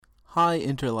Hi,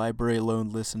 Interlibrary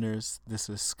Loan listeners. This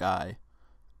is Sky.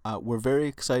 We're very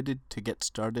excited to get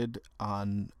started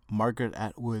on Margaret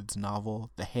Atwood's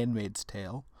novel, The Handmaid's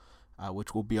Tale,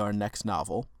 which will be our next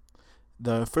novel.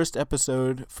 The first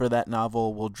episode for that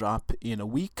novel will drop in a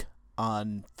week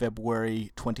on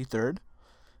February 23rd.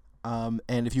 And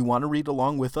if you want to read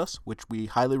along with us, which we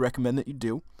highly recommend that you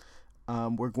do,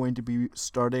 we're going to be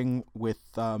starting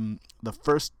with the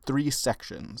first three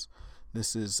sections.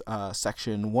 This is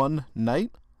Section 1,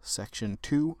 Night, Section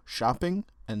 2, Shopping,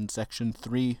 and Section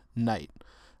 3, Night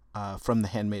from The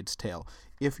Handmaid's Tale.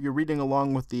 If you're reading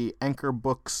along with the Anchor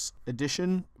Books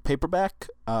edition paperback,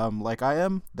 like I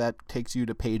am, that takes you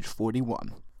to page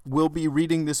 41. We'll be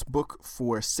reading this book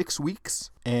for 6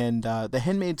 weeks, and The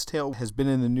Handmaid's Tale has been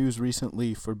in the news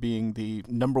recently for being the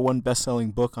 #1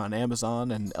 best-selling book on Amazon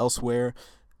and elsewhere,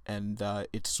 and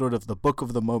it's sort of the book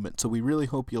of the moment, so we really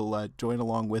hope you'll join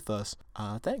along with us.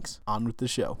 Thanks. On with the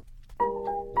show.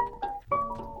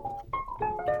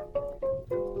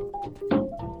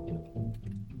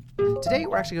 Today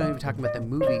we're actually going to be talking about the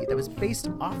movie that was based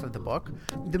off of the book.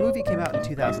 The movie came out in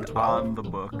 2012. On the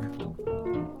book.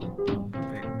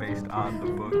 Based on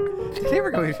the book. Today we're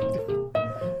going to...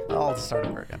 I'll start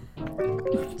over again.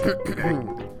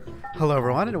 Hello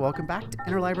everyone and welcome back to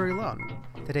Interlibrary Loan.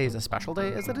 Today is a special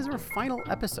day as it is our final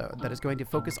episode that is going to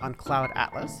focus on Cloud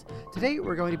Atlas. Today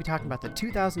we're going to be talking about the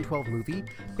 2012 movie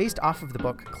based off of the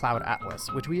book Cloud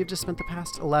Atlas, which we have just spent the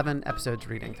past 11 episodes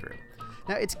reading through.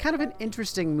 Now it's kind of an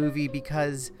interesting movie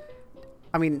because,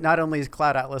 I mean, not only is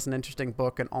Cloud Atlas an interesting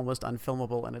book and almost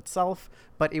unfilmable in itself,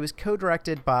 but it was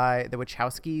co-directed by the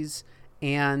Wachowskis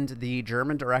and the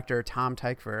German director Tom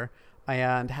Tykwer,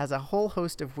 and has a whole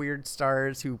host of weird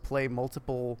stars who play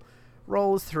multiple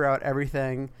roles throughout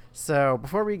everything. So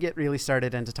before we get really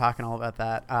started into talking all about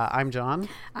that, I'm John.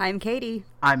 I'm Katie.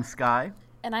 I'm Sky.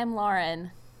 And I'm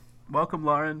Lauren. Welcome,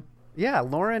 Lauren. Yeah,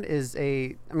 Lauren is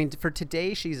for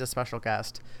today, she's a special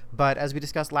guest. But as we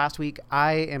discussed last week,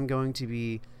 I am going to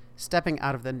be stepping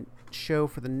out of the show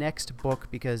for the next book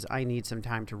because I need some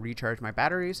time to recharge my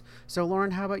batteries. So,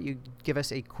 Lauren, how about you give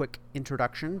us a quick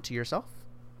introduction to yourself?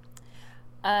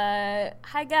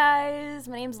 Hi guys,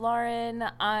 my name's Lauren.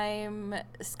 I'm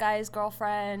Sky's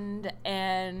girlfriend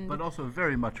but also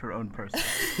very much her own person.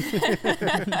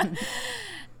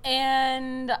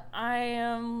 And I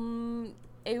am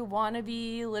a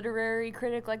wannabe literary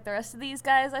critic like the rest of these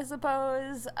guys, I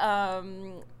suppose.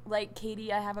 Like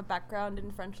Katie, I have a background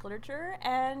in French literature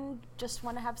and just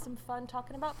want to have some fun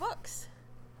talking about books.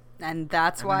 And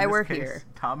that's why we're here.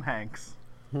 Tom Hanks.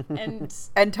 And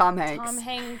Tom Hanks. Tom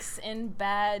Hanks in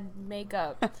bad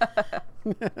makeup.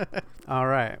 All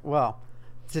right. Well,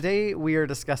 today we are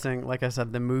discussing, like I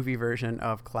said, the movie version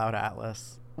of Cloud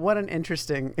Atlas. What an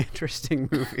interesting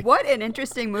movie. What an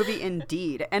interesting movie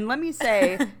indeed. And let me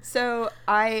say, so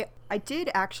I did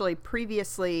actually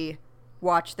previously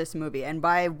watch this movie. And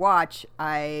by watch,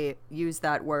 I use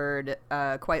that word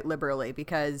quite liberally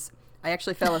because I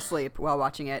actually fell asleep while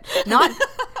watching it.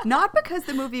 Not because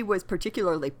the movie was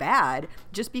particularly bad,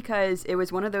 just because it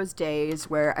was one of those days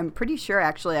where I'm pretty sure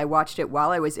actually I watched it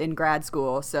while I was in grad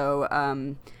school.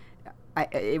 So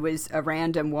it was a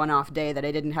random one-off day that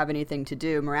I didn't have anything to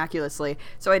do, miraculously.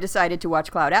 So I decided to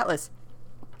watch Cloud Atlas.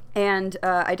 And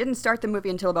I didn't start the movie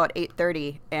until about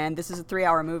 8:30, and this is a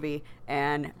 3-hour movie,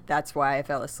 and that's why I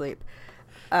fell asleep.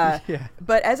 Yeah.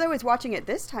 But as I was watching it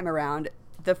this time around,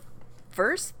 the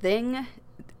first thing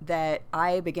that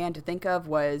I began to think of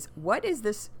was, what is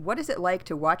it like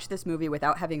to watch this movie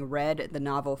without having read the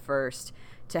novel first,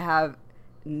 to have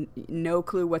no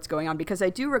clue what's going on? Because I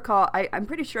do recall, I'm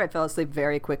pretty sure I fell asleep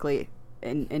very quickly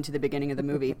into the beginning of the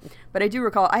movie, but I do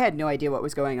recall I had no idea what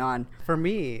was going on. For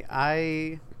me,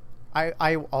 I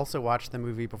also watched the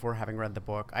movie before having read the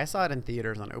book. I saw it in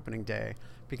theaters on opening day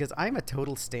because I'm a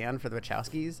total stan for the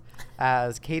Wachowskis.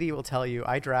 As Katie will tell you,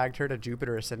 I dragged her to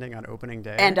Jupiter Ascending on opening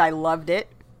day. And I loved it.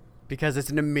 Because it's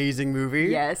an amazing movie.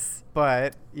 Yes.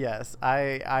 But yes,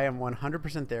 I am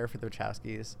 100% there for the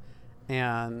Wachowskis.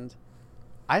 And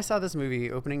I saw this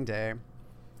movie opening day.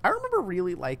 I remember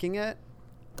really liking it.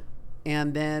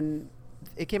 And then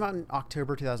it came out in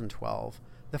October 2012.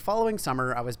 The following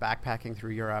summer, I was backpacking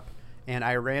through Europe, and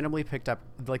I randomly picked up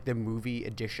like the movie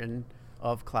edition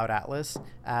of Cloud Atlas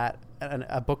at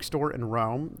a bookstore in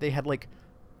Rome. They had like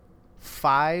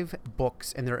 5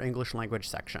 books in their English language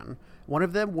section. One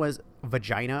of them was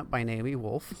Vagina by Naomi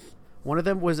Wolf. One of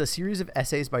them was a series of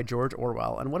essays by George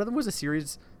Orwell. And one of them was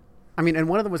and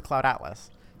one of them was Cloud Atlas.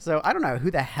 So I don't know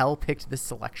who the hell picked this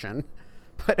selection.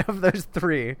 But of those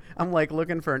 3, I'm like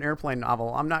looking for an airplane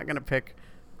novel. I'm not going to pick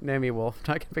Naomi Wolf.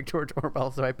 I'm not going to pick George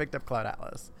Orwell. So I picked up Cloud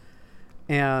Atlas.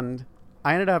 And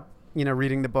I ended up,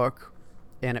 reading the book,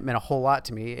 and it meant a whole lot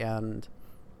to me. And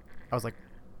I was like,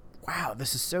 wow,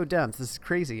 this is so dense. This is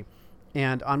crazy.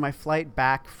 And on my flight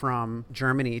back from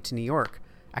Germany to New York,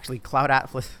 actually Cloud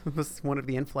Atlas was one of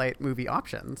the in-flight movie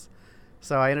options.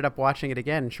 So I ended up watching it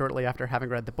again shortly after having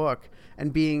read the book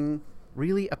and being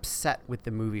really upset with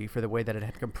the movie for the way that it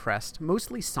had compressed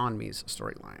mostly Sonmi's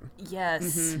storyline.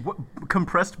 Yes.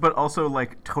 Compressed, but also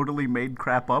like totally made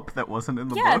crap up that wasn't in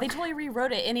the Yeah, book. they totally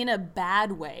rewrote it, and in a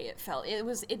bad way. It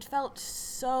felt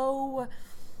so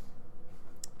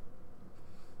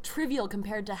trivial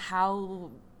compared to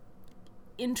how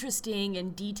interesting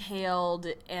and detailed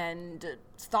and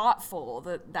thoughtful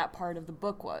that part of the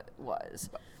book was.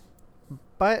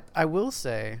 But I will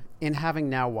say, in having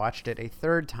now watched it a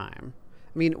third time,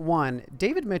 I mean, one,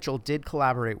 David Mitchell did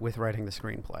collaborate with writing the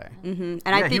screenplay. Mm-hmm. And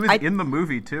Yeah, I think he was in the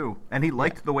movie too, and he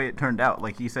liked the way it turned out.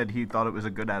 Like he said, he thought it was a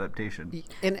good adaptation.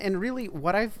 And really,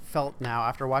 what I've felt now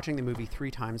after watching the movie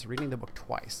 3 times, reading the book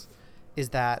twice, is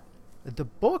that the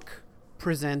book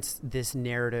presents this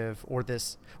narrative or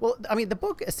this. Well, I mean, the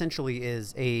book essentially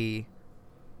is it's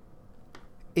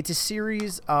a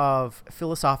series of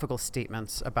philosophical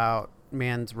statements about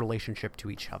man's relationship to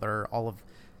each other, all of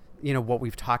what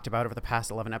we've talked about over the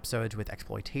past 11 episodes with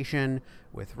exploitation,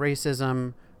 with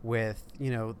racism, with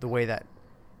the way that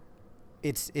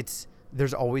it's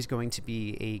there's always going to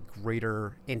be a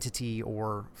greater entity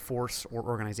or force or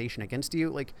organization against you.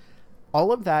 Like,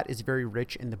 all of that is very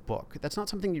rich in the book. That's not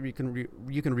something you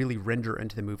can really render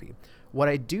into the movie. What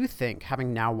I do think,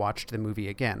 having now watched the movie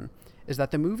again, is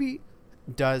that the movie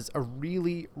does a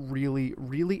really, really,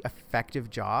 really effective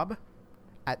job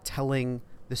at telling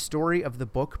the story of the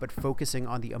book, but focusing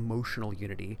on the emotional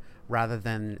unity rather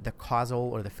than the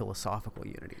causal or the philosophical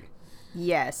unity.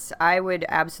 Yes, I would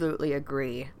absolutely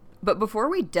agree. But before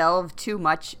we delve too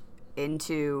much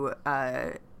into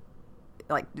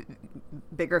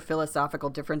bigger philosophical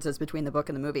differences between the book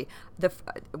and the movie,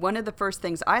 one of the first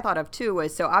things I thought of too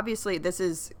was, so obviously this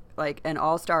is like an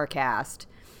all-star cast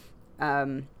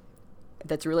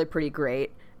that's really pretty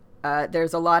great.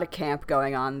 There's a lot of camp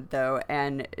going on though,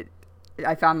 and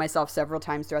I found myself several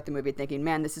times throughout the movie thinking,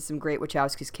 man, this is some great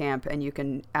Wachowski's camp, and you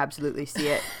can absolutely see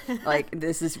it. Like,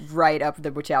 this is right up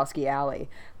the Wachowski alley.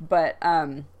 But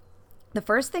the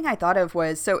first thing I thought of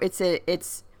was, so it's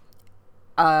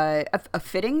a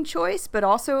fitting choice, but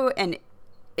also an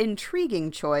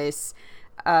intriguing choice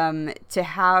to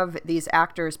have these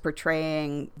actors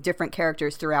portraying different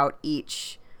characters throughout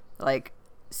each, like,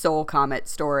 Soul Comet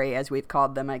story, as we've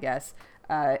called them, I guess,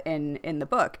 in the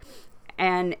book.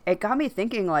 And it got me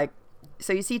thinking, like,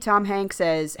 so you see Tom Hanks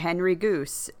as Henry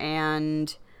Goose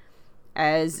and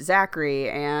as Zachary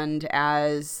and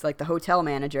as, like, the hotel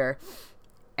manager.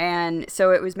 And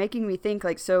so it was making me think,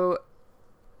 like, so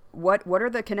what are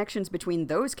the connections between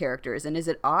those characters? And is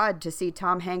it odd to see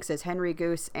Tom Hanks as Henry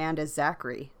Goose and as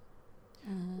Zachary?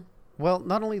 Mm-hmm. Well,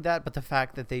 not only that, but the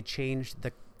fact that they changed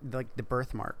the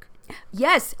birthmark.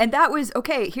 Yes, and that was,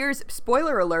 okay, here's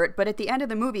spoiler alert, but at the end of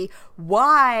the movie,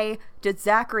 why did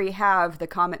Zachary have the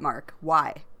comet mark?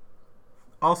 Why?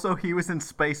 Also, he was in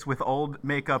space with old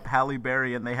makeup Halle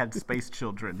Berry, and they had space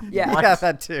children. Yeah. What? Yeah,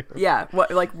 that too. Yeah,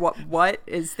 what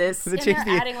is this? The And change they're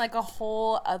the- adding like a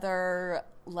whole other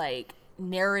like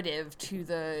narrative to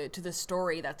the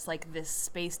story that's like this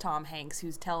space Tom Hanks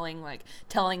who's telling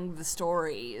the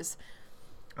stories.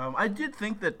 I did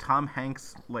think that Tom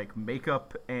Hanks' like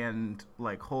makeup and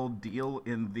like whole deal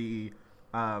in the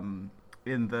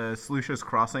Sluicious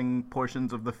Crossing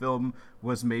portions of the film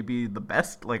was maybe the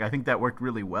best. Like, I think that worked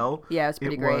really well. Yeah, it's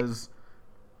pretty great.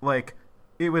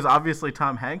 It was obviously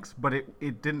Tom Hanks, but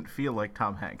it didn't feel like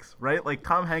Tom Hanks, right? Like,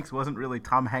 Tom Hanks wasn't really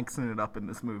Tom Hanksing it up in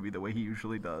this movie the way he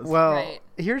usually does. Well, Right.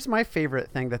 Here's my favorite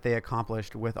thing that they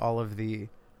accomplished with all of the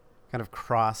kind of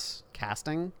cross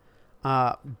casting.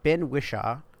 Ben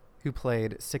Whishaw, who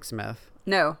played Sixsmith.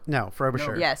 No. No,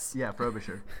 Frobisher. Yes. Yeah,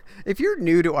 Frobisher. If you're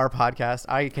new to our podcast,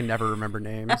 I can never remember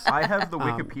names. I have the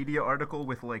Wikipedia article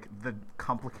with like the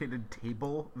complicated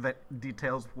table that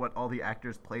details what all the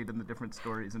actors played in the different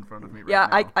stories in front of me right Yeah,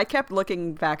 now. I kept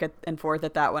looking back and forth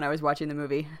at that when I was watching the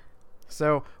movie.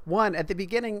 So, one, at the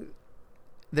beginning,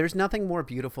 there's nothing more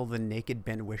beautiful than naked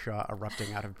Ben Whishaw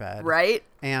erupting out of bed. Right?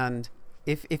 And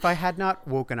if I had not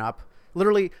woken up,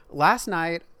 literally last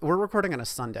night, we're recording on a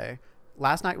Sunday.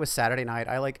 Last night was Saturday night.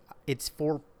 It's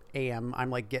 4 a.m.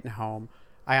 I'm like getting home.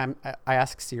 I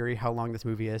ask Siri how long this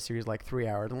movie is. Siri's like 3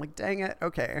 hours. I'm like, dang it.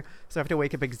 Okay. So I have to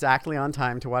wake up exactly on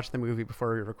time to watch the movie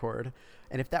before we record.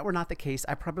 And if that were not the case,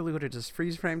 I probably would have just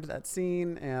freeze framed that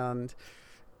scene. And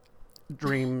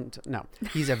dreamed. No,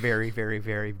 he's a very, very,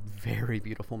 very, very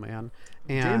beautiful man.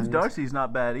 And James Darcy's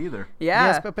not bad either. Yeah.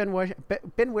 Yes, but Ben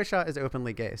Whishaw is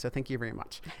openly gay, so thank you very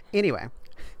much. Anyway,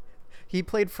 he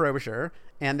played Frobisher,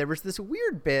 and there was this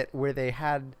weird bit where they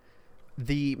had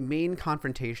the main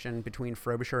confrontation between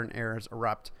Frobisher and Ayres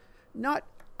erupt, not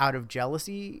out of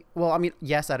jealousy. Well, I mean,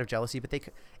 yes, out of jealousy, but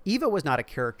Eva was not a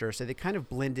character, so they kind of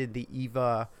blended the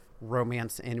Eva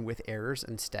romance in with Ayres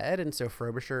instead, and so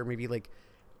Frobisher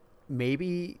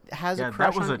maybe has a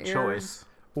crush on that was a Ayres, choice.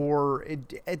 or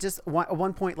it just at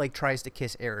one point like tries to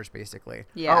kiss Ayres basically.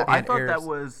 Yeah. Oh, I And thought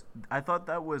Ayres-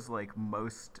 that was like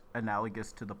most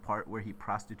analogous to the part where he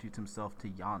prostitutes himself to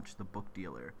Jansch, the book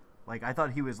dealer. Like I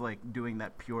thought he was like doing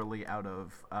that purely out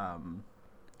of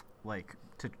like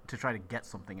to try to get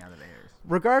something out of Ayres.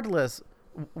 Regardless,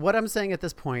 what I'm saying at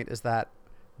this point is that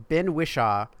Ben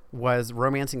Whishaw was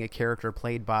romancing a character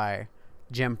played by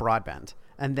Jim Broadbent,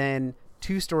 and then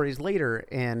 2 stories later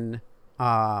in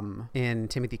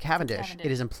Timothy Cavendish, it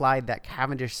is implied that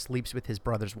Cavendish sleeps with his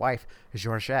brother's wife,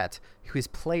 Georgette, who is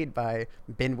played by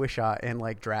Ben Whishaw in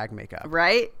like drag makeup.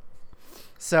 Right?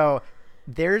 So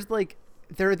there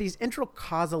are these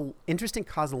interesting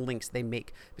causal links they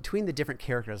make between the different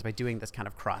characters by doing this kind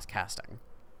of cross casting.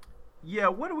 Yeah,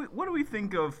 what do we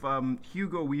think of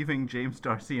Hugo Weaving, James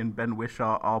Darcy, and Ben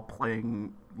Whishaw all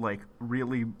playing like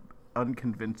really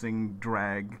unconvincing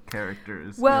drag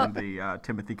characters in the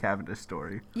Timothy Cavendish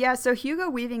story? Yeah, so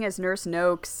Hugo Weaving as Nurse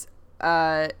Noakes,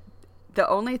 the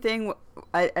only thing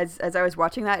as I was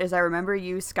watching that is I remember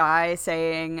you, Sky,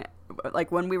 saying,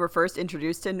 like, when we were first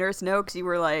introduced to Nurse Noakes, you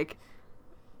were like,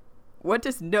 what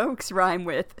does Noakes rhyme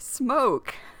with?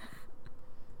 Smoke.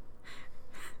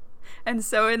 And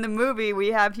so in the movie, we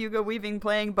have Hugo Weaving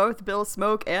playing both Bill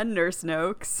Smoke and Nurse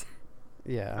Noakes.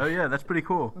 Yeah. Oh yeah, that's pretty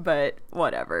cool. But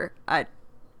whatever. I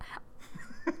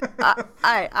don't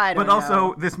But know.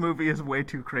 also, this movie is way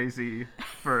too crazy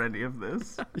for any of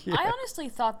this. I honestly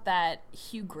thought that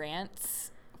Hugh Grant's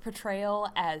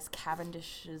portrayal as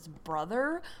Cavendish's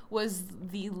brother was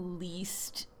the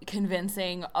least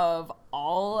convincing of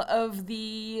all of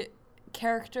the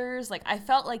characters. Like, I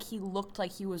felt like he looked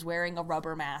like he was wearing a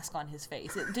rubber mask on his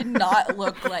face. It did not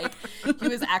look like he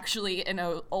was actually an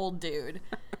old dude.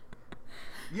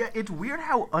 Yeah, it's weird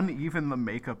how uneven the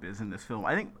makeup is in this film.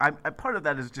 I think part of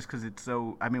that is just because it's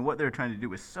so... I mean, what they're trying to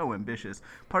do is so ambitious.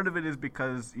 Part of it is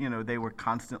because, you know, they were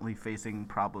constantly facing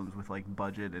problems with, like,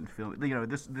 budget and film. You know,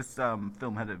 this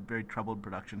film had a very troubled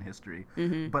production history.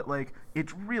 Mm-hmm. But, like,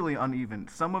 it's really uneven.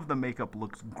 Some of the makeup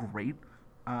looks great.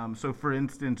 So, for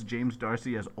instance, James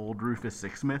Darcy as old Rufus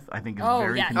Sixsmith, I think is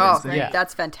very convincing. Oh, yeah.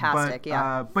 That's fantastic,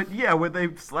 But yeah, when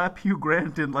they slap Hugh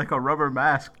Grant in like a rubber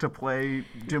mask to play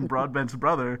Jim Broadbent's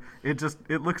brother, it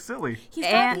looks silly. He's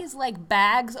got these like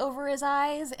bags over his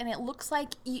eyes, and it looks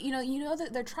like you know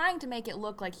that they're trying to make it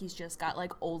look like he's just got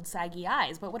like old saggy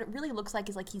eyes, but what it really looks like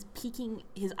is like he's peeking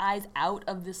his eyes out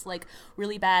of this like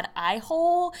really bad eye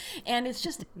hole, and it's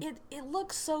just it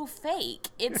looks so fake.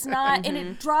 It's not, and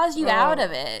it draws you out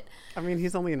of it. I mean,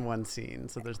 he's only in one scene,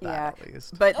 so there's that at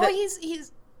least. But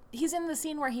he's in the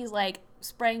scene where he's like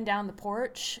spraying down the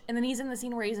porch, and then he's in the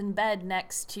scene where he's in bed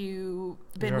next to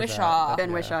Ben Whishaw.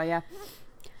 Ben Whishaw, yeah.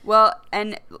 Well,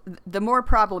 and the more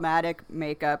problematic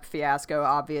makeup fiasco,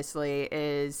 obviously,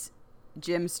 is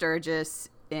Jim Sturgis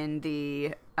in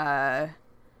the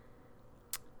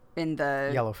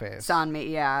Yellowface.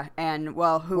 Sanmi, yeah, and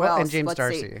who else? And James Let's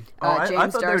Darcy. See. I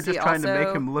James thought Darcy they were just trying to also,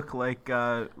 make him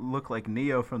look like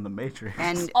Neo from The Matrix.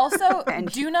 and Also,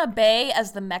 Duna Bay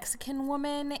as the Mexican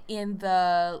woman in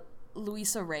the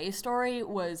Louisa Ray story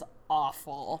was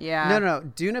awful. yeah, No,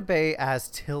 Duna Bay as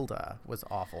Tilda was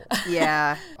awful.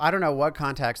 yeah. I don't know what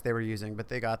contacts they were using, but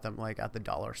they got them like at the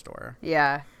dollar store.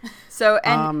 Yeah. So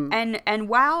and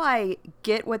while I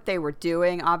get what they were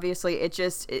doing, obviously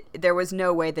there was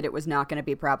no way that it was not going to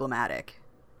be problematic.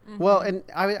 Mm-hmm. Well, and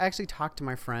I actually talked to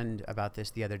my friend about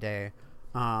this the other day.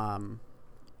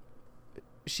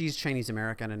 She's Chinese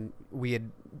American, and we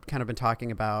had kind of been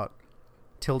talking about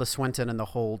Tilda Swinton and the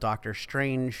whole Doctor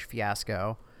Strange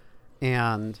fiasco.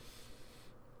 And,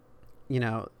 you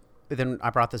know, then I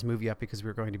brought this movie up because we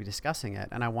were going to be discussing it,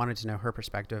 and I wanted to know her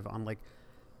perspective on, like,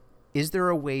 is there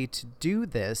a way to do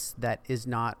this that is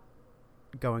not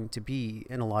going to be,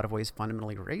 in a lot of ways,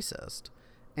 fundamentally racist?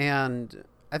 And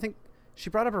I think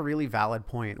she brought up a really valid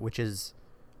point, which is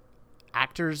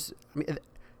actors, I mean,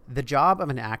 the job of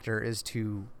an actor is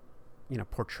to, you know,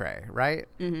 portray, right?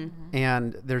 Mm-hmm.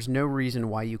 And there's no reason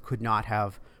why you could not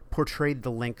have portrayed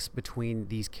the links between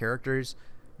these characters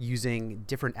using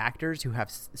different actors who have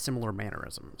similar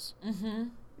mannerisms. Mm-hmm.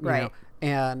 Right. Know?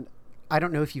 And I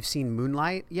don't know if you've seen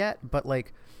Moonlight yet, but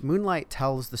like Moonlight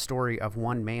tells the story of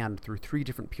one man through 3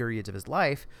 different periods of his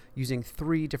life using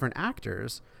 3 different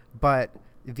actors, but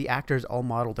the actors all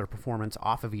model their performance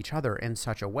off of each other in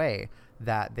such a way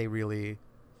that they really,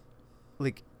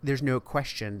 like, there's no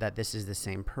question that this is the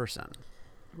same person.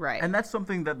 Right. And that's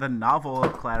something that the novel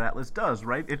of Cloud Atlas does,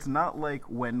 right? It's not like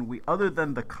when we, other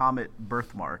than the comet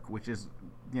birthmark, which is,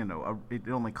 it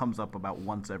only comes up about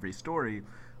once every story,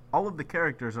 all of the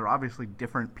characters are obviously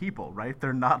different people, right?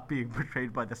 They're not being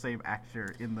portrayed by the same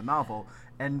actor in the novel.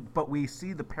 But we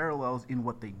see the parallels in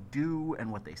what they do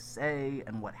and what they say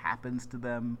and what happens to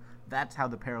them. That's how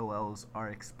the parallels are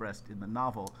expressed in the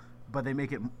novel. But they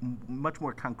make it much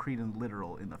more concrete and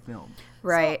literal in the film.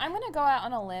 Right. So I'm going to go out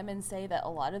on a limb and say that a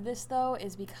lot of this, though,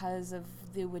 is because of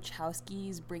the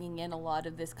Wachowskis bringing in a lot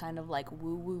of this kind of like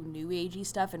woo-woo new agey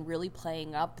stuff and really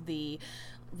playing up the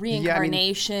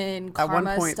reincarnation, karma at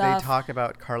one point stuff. they talk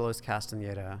about Carlos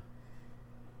Castaneda.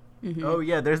 Mm-hmm. Oh,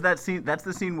 yeah, there's that scene. That's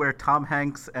the scene where Tom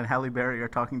Hanks and Halle Berry are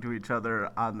talking to each other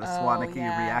on the Swaniki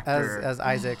reactor. As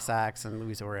Isaac Sachs and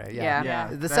Louisa Ray. Yeah.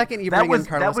 The second you bring in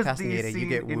Carlos Castaneda, you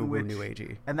get woo-woo new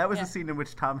agey. And that was the scene in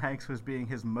which Tom Hanks was being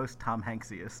his most Tom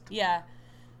Hanksiest. Yeah.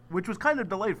 Which was kind of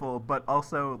delightful, but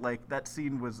also, like, that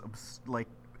scene was, like,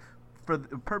 for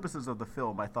the purposes of the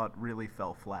film, I thought really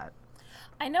fell flat.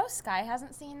 I know Sky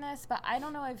hasn't seen this, but I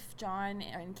don't know if John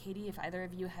and Katie, if either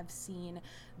of you have seen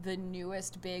the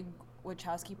newest big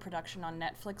Wachowski production on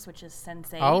Netflix, which is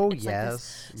Sense8. Oh, it's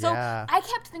yes. Like so yeah. I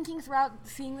kept thinking throughout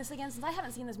seeing this again, since I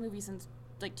haven't seen this movie since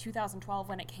like 2012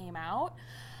 when it came out,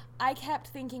 I kept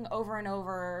thinking over and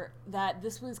over that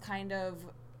this was kind of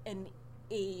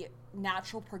a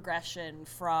natural progression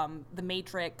from The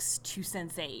Matrix to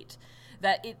Sense8.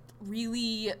 That it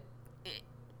really...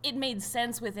 It made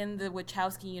sense within the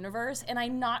Wachowski universe, and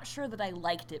I'm not sure that I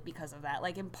liked it because of that.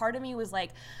 Like, and part of me was like,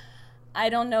 I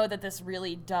don't know that this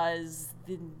really does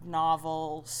the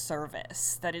novel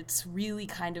service, that it's really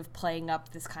kind of playing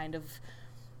up this kind of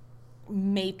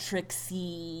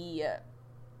matrixy,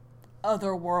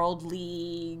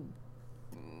 otherworldly,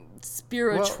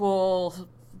 spiritual,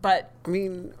 but... I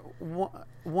mean,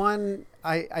 one,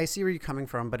 I see where you're coming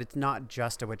from, but it's not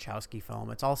just a Wachowski film.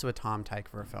 It's also a Tom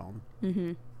Tykwer film.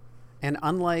 Mm-hmm. And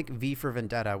unlike V for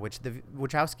Vendetta, which the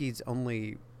Wachowskis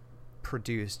only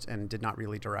produced and did not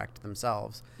really direct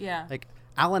themselves, like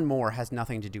Alan Moore has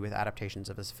nothing to do with adaptations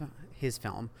of his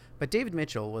film, but David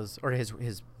Mitchell was, or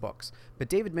his books, but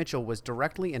David Mitchell was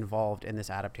directly involved in this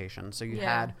adaptation. So you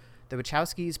had the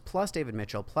Wachowskis plus David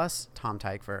Mitchell plus Tom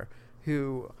Tykwer,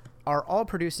 who are all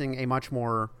producing a much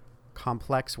more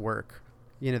complex work.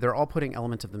 They're all putting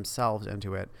elements of themselves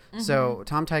into it. Mm-hmm. So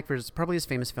Tom Tykwer's, probably his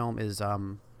famous film is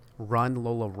Run,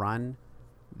 Lola, Run,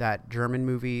 that German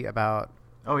movie about...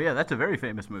 Oh, yeah, that's a very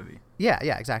famous movie. Yeah,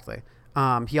 exactly.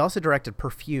 He also directed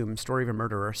Perfume, Story of a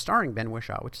Murderer, starring Ben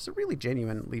Whishaw, which is a really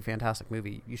genuinely fantastic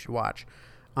movie you should watch.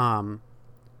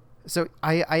 So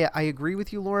I agree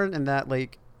with you, Lauren, in that,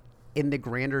 like, in the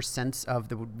grander sense of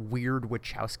the weird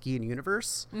Wachowskian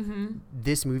universe,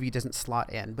 this movie doesn't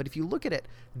slot in. But if you look at it,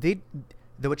 the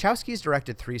Wachowskis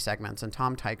directed 3 segments, and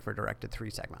Tom Tykwer directed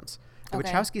 3 segments. The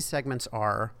Wachowski segments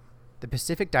are The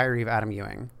Pacific Diary of Adam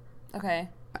Ewing, Okay.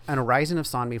 An Horizon of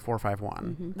Sonmi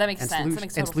 451. Mm-hmm. That makes sense. That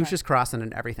makes total and Lucius sense. Crossan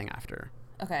and Everything After.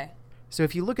 Okay. So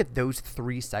if you look at those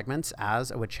 3 segments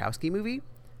as a Wachowski movie,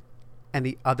 and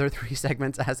the other 3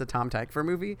 segments as a Tom Tykwer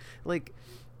movie, like,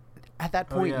 at that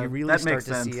point, you really start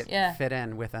to see it fit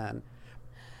in within.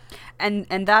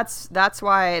 And that's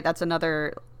why, that's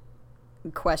another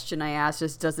question I asked,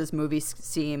 is does this movie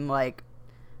seem like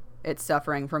it's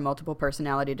suffering from multiple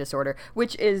personality disorder,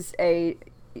 which is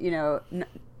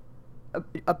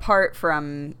apart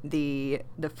from the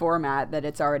format that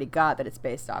it's already got that it's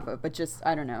based off of, but just,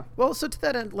 I don't know. Well, so to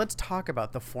that end, let's talk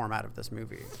about the format of this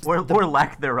movie. Or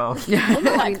lack thereof.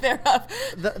 Lack thereof.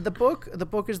 The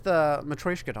book is the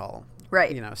Matryoshka doll,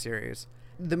 right? Series.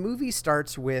 The movie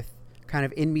starts with kind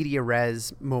of in media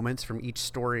res moments from each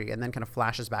story, and then kind of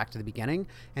flashes back to the beginning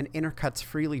and intercuts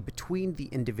freely between the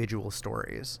individual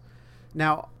stories.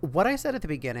 Now, what I said at the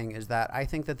beginning is that I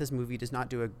think that this movie does not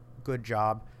do a good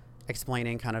job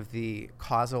explaining kind of the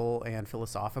causal and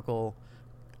philosophical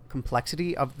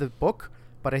complexity of the book,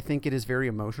 but I think it is very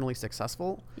emotionally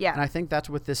successful. Yeah. And I think that's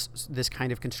what this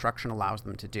kind of construction allows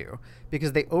them to do,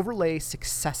 because they overlay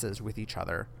successes with each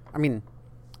other. I mean,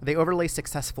 they overlay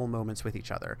successful moments with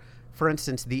each other. For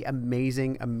instance, the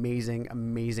amazing, amazing,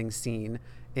 amazing scene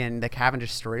in the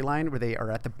Cavendish storyline where they are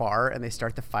at the bar and they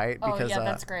start the fight. Oh, because, yeah,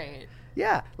 that's great.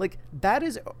 Yeah, like, that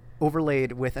is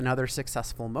overlaid with another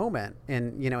successful moment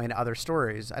in other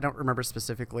stories. I don't remember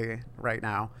specifically right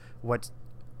now what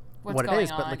what's what it going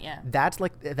is, but on, like yeah. that's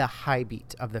like the high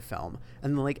beat of the film,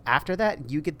 and then like after that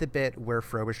you get the bit where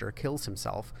Frobisher kills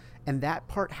himself, and that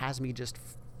part has me just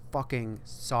fucking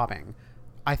sobbing.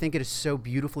 I think it is so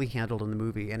beautifully handled in the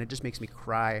movie, and it just makes me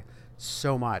cry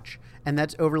so much. And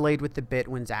that's overlaid with the bit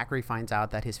when Zachary finds out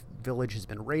that his village has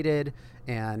been raided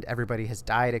and everybody has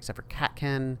died except for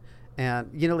Katkin.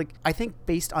 And, you know, like, I think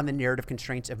based on the narrative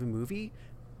constraints of a movie,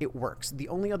 it works. The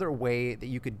only other way that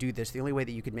you could do this, the only way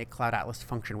that you could make Cloud Atlas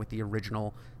function with the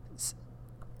original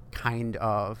kind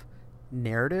of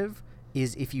narrative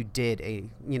is if you did a,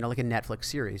 you know, like a Netflix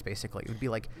series, basically. It would be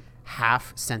like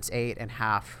half Sense8 and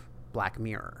half Black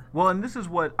Mirror. Well, and this is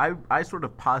what I sort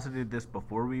of posited this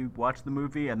before we watched the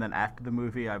movie, and then after the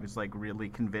movie I was like really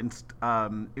convinced,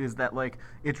 is that like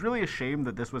it's really a shame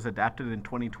that this was adapted in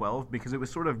 2012 because it was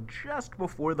sort of just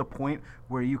before the point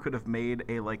where you could have made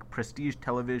a like prestige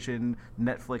television,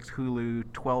 Netflix, Hulu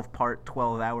 12-part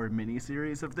 12-hour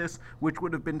miniseries of this, which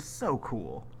would have been so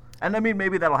cool. And I mean,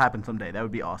 maybe that'll happen someday. That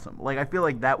would be awesome. Like, I feel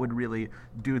like that would really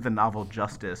do the novel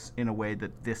justice in a way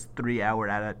that this 3-hour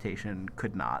adaptation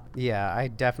could not. Yeah, I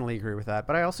definitely agree with that.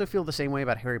 But I also feel the same way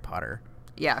about Harry Potter.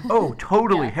 Yeah. Oh,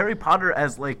 totally. Yeah. Harry Potter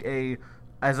as like a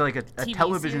TV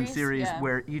television series yeah.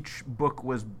 where each book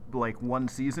was like one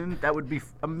season. That would be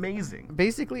amazing.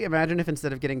 Basically, imagine if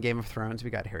instead of getting Game of Thrones, we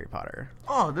got Harry Potter.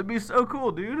 Oh, that'd be so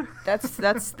cool, dude.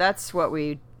 That's what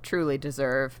we truly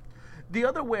deserve. The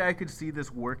other way I could see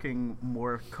this working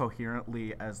more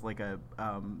coherently as like a,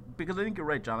 because I think you're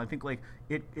right, John. I think like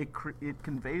it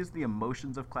conveys the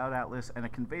emotions of Cloud Atlas and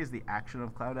it conveys the action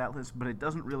of Cloud Atlas, but it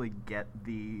doesn't really get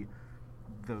the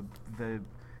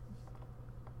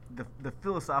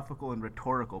philosophical and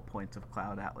rhetorical points of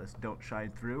Cloud Atlas don't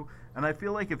shine through. And I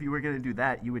feel like if you were going to do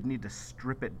that, you would need to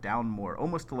strip it down more,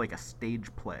 almost to like a stage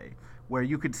play, where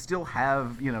you could still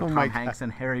have, you know, Tom Hanks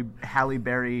and Halle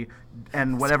Berry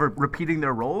and whatever repeating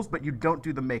their roles, but you don't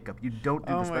do the makeup, you don't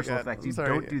do the special effects, you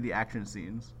don't do the action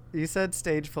scenes. You said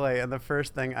stage play, and the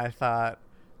first thing I thought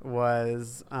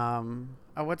was,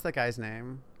 what's that guy's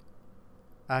name?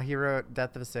 He wrote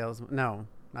Death of a Salesman. No,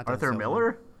 not Death of a Arthur Salesman.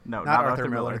 Miller? No, not Arthur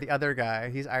Miller. The other guy.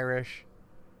 He's Irish.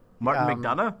 Martin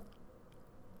McDonagh?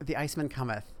 The Iceman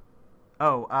Cometh.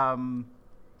 Oh,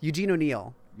 Eugene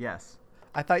O'Neill. yes.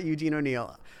 I thought Eugene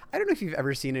O'Neill. I don't know if you've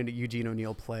ever seen a Eugene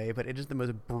O'Neill play, but it is the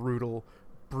most brutal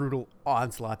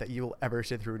onslaught that you will ever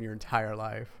sit through in your entire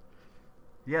life.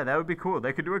 Yeah, that would be cool.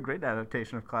 They could do a great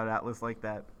adaptation of Cloud Atlas like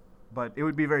that, but it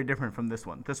would be very different from this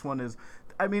one. This one is,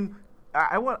 I mean,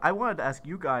 I wanted to ask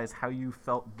you guys how you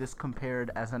felt this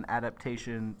compared as an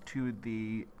adaptation to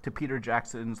Peter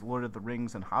Jackson's Lord of the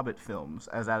Rings and Hobbit films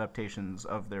as adaptations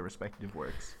of their respective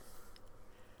works.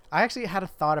 I actually had a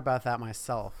thought about that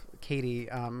myself, Katie.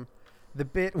 The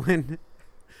bit when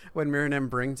Miriam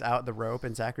brings out the rope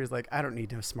and Zachary's like, "I don't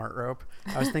need no smart rope."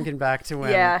 I was thinking back to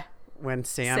when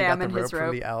Sam got the rope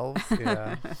from the elves.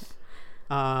 Yeah.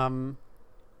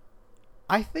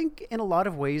 I think in a lot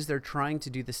of ways they're trying to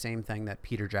do the same thing that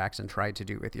Peter Jackson tried to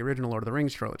do with the original Lord of the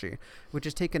Rings trilogy, which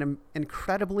is take an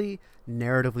incredibly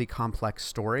narratively complex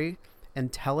story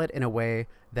and tell it in a way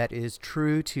that is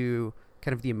true to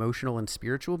kind of the emotional and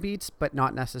spiritual beats, but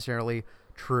not necessarily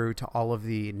true to all of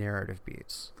the narrative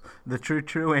beats. The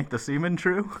true ain't the semen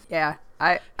true? Yeah.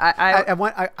 I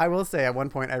will say at one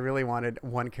point I really wanted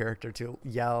one character to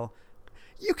yell,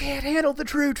 "You can't handle the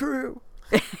true."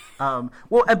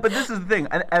 But this is the thing,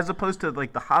 as opposed to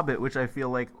like The Hobbit, which I feel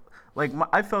like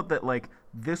I felt that like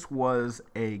this was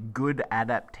a good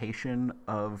adaptation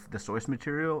of the source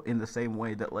material in the same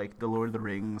way that like the Lord of the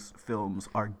Rings films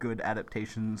are good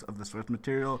adaptations of the source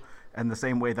material, and the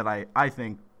same way that I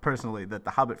think personally that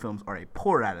the Hobbit films are a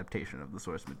poor adaptation of the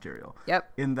source material. Yep.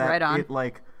 In that right on. it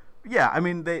like, yeah, I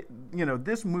mean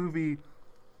this movie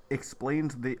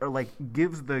explains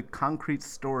gives the concrete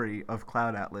story of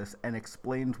Cloud Atlas and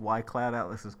explains why Cloud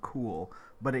Atlas is cool,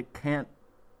 but it can't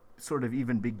sort of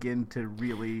even begin to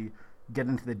really get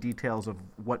into the details of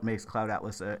what makes Cloud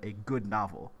Atlas a good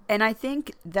novel. And I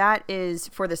think that is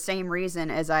for the same reason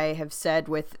as I have said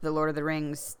with the Lord of the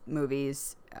Rings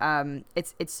movies.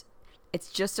 It's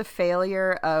just a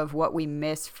failure of what we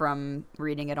miss from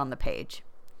reading it on the page.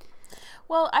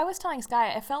 Well, I was telling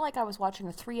Sky, I felt like I was watching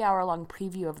a 3-hour-long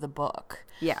preview of the book.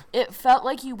 Yeah. It felt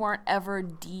like you weren't ever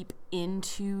deep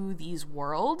into these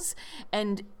worlds.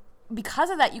 And because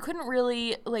of that, you couldn't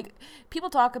really, like, people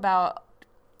talk about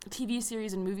TV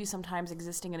series and movies sometimes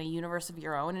existing in a universe of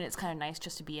your own, and it's kind of nice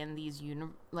just to be in these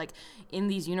in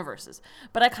these universes.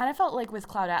 But I kind of felt like with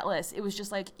Cloud Atlas, it was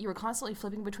just like you were constantly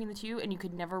flipping between the two, and you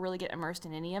could never really get immersed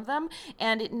in any of them,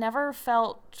 and it never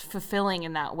felt fulfilling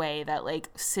in that way. That like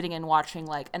sitting and watching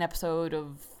like an episode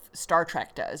of Star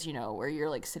Trek does, where you're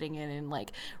like sitting in and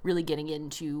like really getting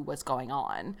into what's going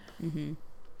on.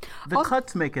 The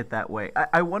cuts make it that way.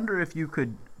 I wonder if you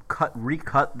could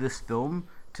recut this film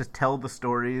to tell the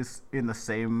stories in the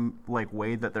same like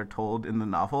way that they're told in the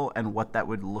novel, and what that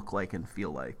would look like and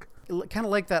feel like. Kind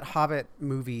of like that Hobbit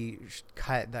movie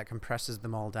cut that compresses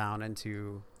them all down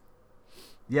into.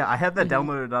 Yeah, I have that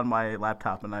downloaded on my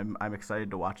laptop, and I'm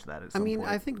excited to watch that at some point.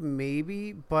 I think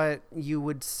maybe, but you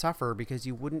would suffer because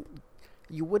you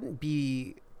wouldn't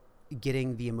be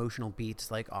getting the emotional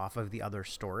beats like off of the other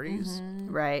stories.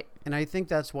 Right. And I think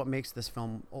that's what makes this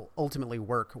film ultimately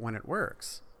work when it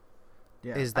works.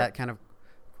 Yeah, is that kind of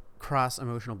cross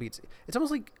emotional beats. It's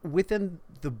almost like within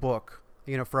the book,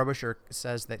 Frobisher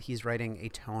says that he's writing a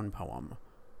tone poem,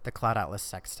 the Cloud Atlas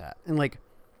Sextet. And like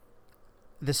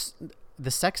the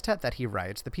sextet that he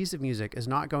writes, the piece of music, is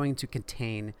not going to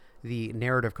contain the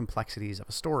narrative complexities of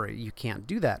a story. You can't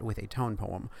do that with a tone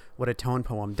poem. What a tone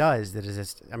poem does, it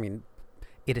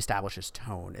establishes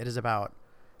tone. It is about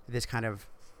this kind of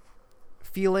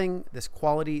feeling, this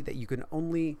quality that you can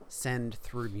only send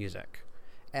through music.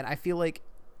 And I feel like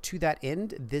to that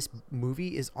end, this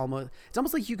movie is it's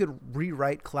almost like you could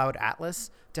rewrite Cloud Atlas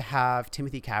to have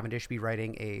Timothy Cavendish be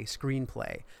writing a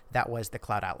screenplay that was the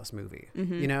Cloud Atlas movie.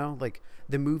 Like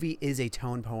the movie is a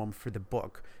tone poem for the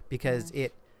book because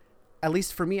it, at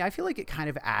least for me, I feel like it kind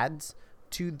of adds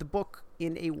to the book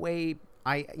in a way.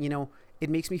 It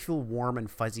makes me feel warm and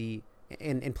fuzzy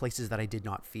in places that I did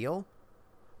not feel,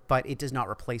 but it does not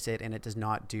replace it, and it does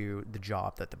not do the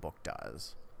job that the book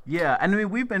does. Yeah, and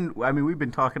we've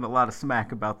been talking a lot of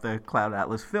smack about the Cloud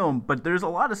Atlas film, but there's a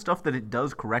lot of stuff that it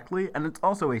does correctly, and it's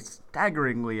also a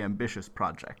staggeringly ambitious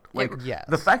project. Like, Yes.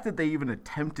 The fact that they even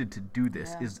attempted to do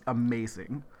this is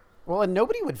amazing. Well, and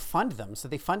nobody would fund them, so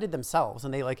they funded themselves,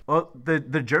 and they like. Well, the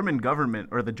German government,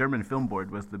 or the German Film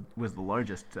Board, was the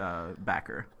largest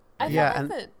backer. I felt Yeah, like and-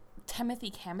 the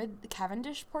Timothy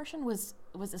Cavendish portion was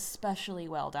especially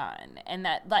well done, and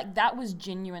that was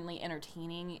genuinely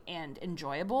entertaining and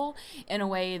enjoyable in a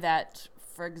way that,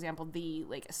 for example, the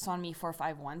like Sonmi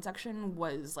 451 section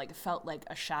was like felt like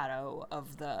a shadow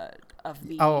of the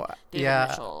David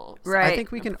Mitchell. Right. I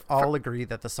think we can all agree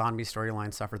that the Sonmi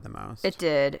storyline suffered the most. It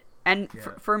did. And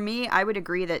for me, I would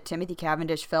agree that Timothy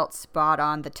Cavendish felt spot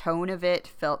on. The tone of it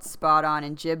felt spot on,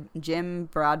 and Jim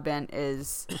Broadbent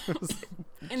is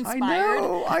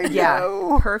Inspired. I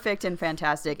know. perfect and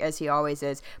fantastic as he always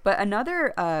is. But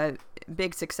another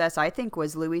big success, I think,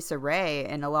 was Louisa Ray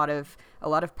in a lot of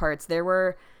parts. There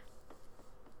were.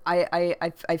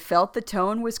 I felt the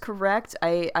tone was correct.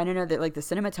 I don't know that, like, the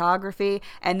cinematography,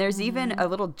 and there's even a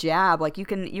little jab, like you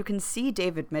can see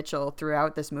David Mitchell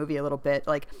throughout this movie a little bit.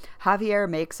 Like Javier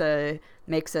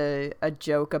makes a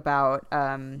joke about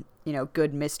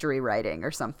good mystery writing or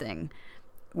something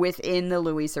within the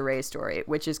Louisa Ray story,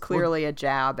 which is clearly a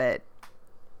jab at.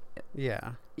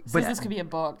 Yeah. But this could be a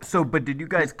book. But did you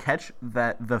guys catch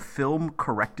that the film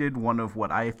corrected one of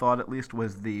what I thought at least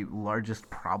was the largest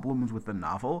problems with the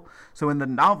novel? So in the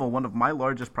novel, one of my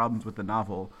largest problems with the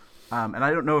novel, and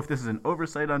I don't know if this is an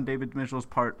oversight on David Mitchell's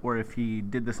part or if he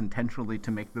did this intentionally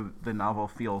to make the novel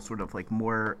feel sort of like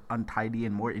more untidy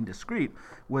and more indiscreet,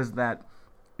 was that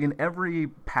in every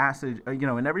passage,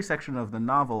 in every section of the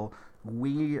novel,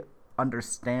 we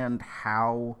understand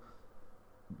how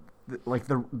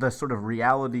the sort of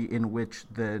reality in which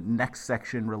the next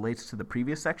section relates to the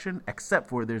previous section, except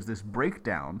for there's this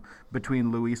breakdown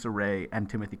between Louisa Ray and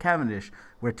Timothy Cavendish,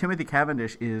 where Timothy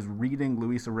Cavendish is reading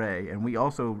Louisa Ray, and we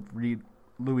also read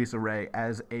Louisa Ray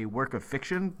as a work of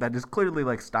fiction that is clearly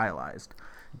like stylized.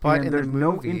 But and in there's the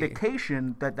no movie,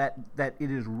 indication that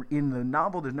it is in the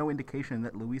novel. There's no indication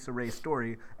that Louisa Ray's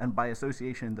story and by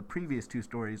association the previous two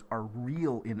stories are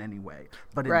real in any way.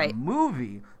 But in the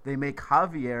movie, they make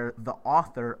Javier the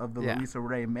author of the Louisa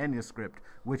Ray manuscript,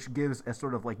 which gives a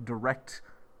sort of like direct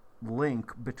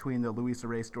link between the Louisa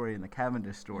Ray story and the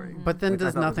Cavendish story. But then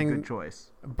does nothing. Was a good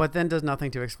choice. But then does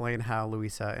nothing to explain how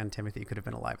Louisa and Timothy could have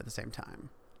been alive at the same time.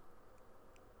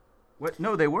 What?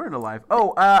 No, they weren't alive.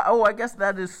 I guess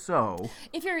that is so.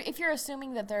 If you're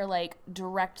assuming that they're like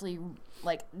direct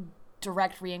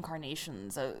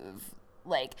reincarnations of,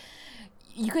 like,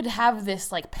 you could have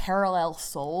this like parallel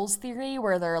souls theory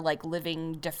where they're like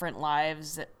living different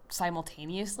lives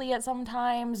simultaneously at some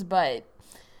times, but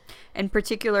in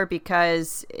particular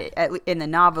because in the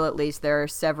novel at least there are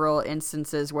several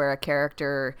instances where a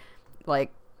character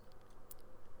like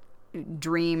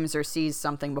dreams or sees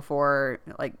something before,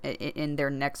 like in their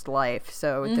next life.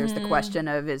 So there's the question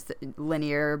of is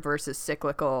linear versus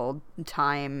cyclical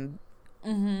time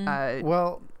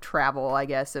travel, I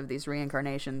guess, of these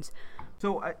reincarnations.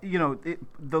 So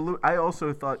I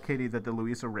also thought, Katie, that the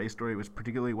Louisa Ray story was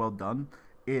particularly well done.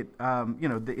 It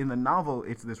in the novel,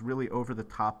 it's this really over the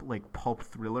top like pulp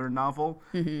thriller novel,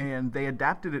 and they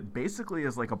adapted it basically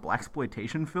as like a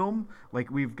blaxploitation film. Like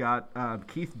we've got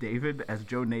Keith David as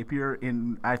Joe Napier.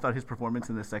 I thought his performance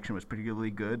in this section was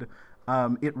particularly good.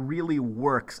 It really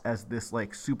works as this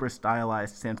like super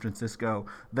stylized San Francisco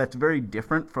that's very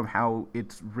different from how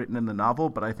it's written in the novel,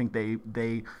 but I think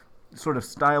they sort of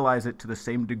stylize it to the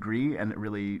same degree, and it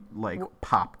really like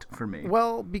popped for me.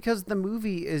 Well, because the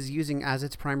movie is using as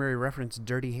its primary reference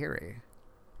Dirty Harry.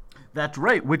 That's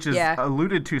right, which is Yeah.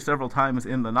 alluded to several times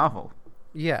in the novel.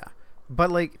 Yeah.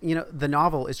 But like, the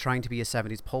novel is trying to be a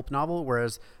 70s pulp novel,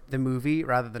 whereas the movie,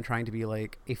 rather than trying to be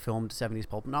like a filmed 70s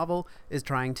pulp novel, is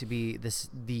trying to be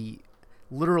the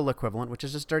literal equivalent, which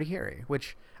is just Dirty Harry,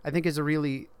 which I think is a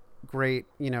really great,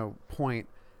 point.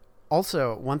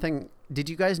 Also, one thing, did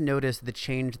you guys notice the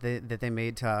change that they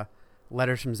made to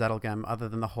Letters from Zettelgem, other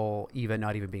than the whole Eva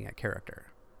not even being a character?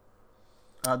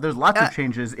 There's lots of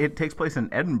changes. It takes place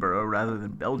in Edinburgh rather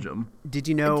than Belgium. Did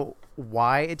you know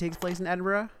why it takes place in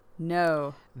Edinburgh?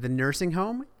 No. The nursing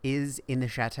home is in the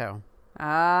chateau.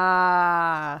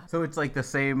 Ah. So it's like the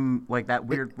same, like that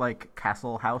weird like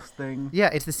castle house thing. Yeah,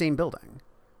 it's the same building.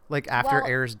 Like after Well-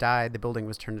 Ayers died, the building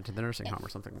was turned into the nursing home or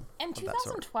something. In of that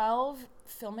sort. 2012,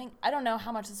 filming, I don't know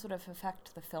how much this would have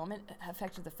affected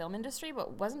the film industry,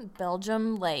 but wasn't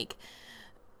Belgium like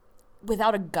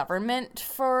without a government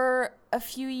for a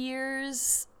few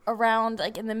years around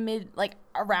like in the mid like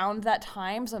around that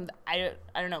time? So I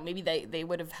don't know, maybe they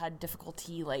would have had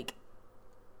difficulty like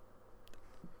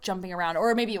jumping around,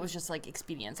 or maybe it was just like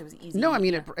expedience. It was easy. No, I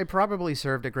mean, it probably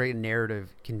served a great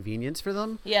narrative convenience for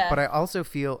them. Yeah. But I also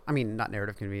feel, I mean, not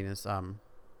narrative convenience,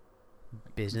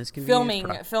 business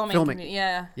convenience. filming.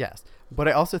 Yeah. Yes. But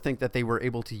I also think that they were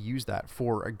able to use that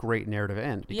for a great narrative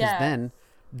end, because Yeah. then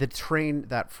the train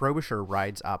that Frobisher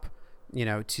rides up,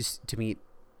 to meet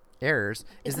Ayers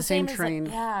is It's the same as, like, train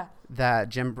yeah. that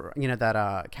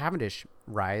Cavendish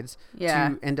rides Yeah.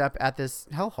 to end up at this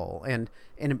hellhole, and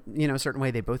in a certain way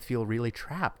they both feel really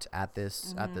trapped at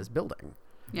this building.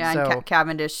 Yeah, So- and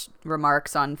Cavendish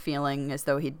remarks on feeling as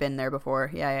though he'd been there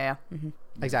before. Yeah. Mm-hmm.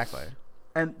 Exactly.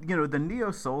 And the Neo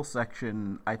Soul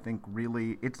section, I think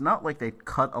really, it's not like they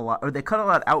cut a lot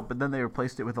out, but then they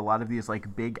replaced it with a lot of these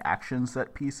like big action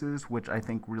set pieces, which I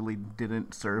think really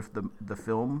didn't serve the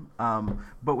film.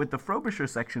 But with the Frobisher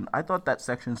section, I thought that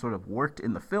section sort of worked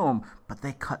in the film, but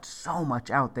they cut so much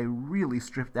out. They really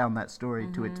stripped down that story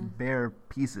to its bare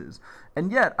pieces, and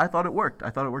yet I thought it worked. I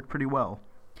thought it worked pretty well.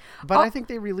 But I think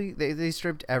they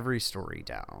stripped every story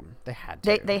down. They had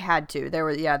to. They had to.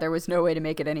 There was no way to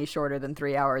make it any shorter than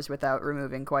 3 hours without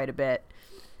removing quite a bit.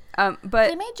 But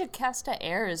They made Jocasta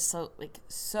Ayers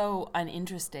so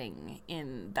uninteresting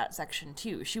in that section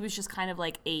too. She was just kind of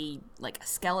like a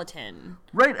skeleton.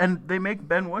 Right, and they make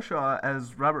Ben Whishaw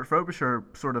as Robert Frobisher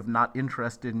sort of not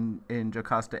interested in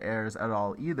Jocasta Ayers at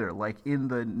all either. Like in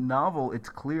the novel, it's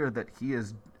clear that he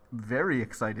is very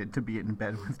excited to be in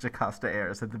bed with Jocasta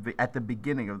Ayers at the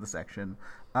beginning of the section,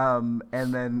 and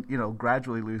then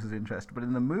gradually loses interest. But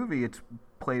in the movie, it's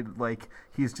played like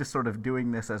he's just sort of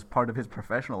doing this as part of his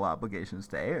professional obligations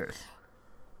to Ayers.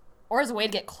 Or as a way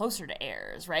to get closer to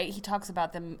Ayers, right? He talks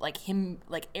about them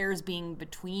Ayers being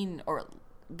between, or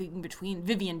being between,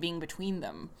 Vivian being between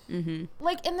them. Mm-hmm.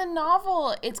 Like in the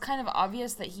novel, it's kind of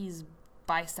obvious that he's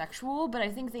bisexual, but I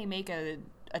think they make a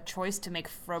choice to make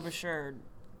Frobisher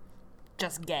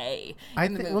just gay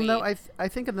in the movie. Well, no, I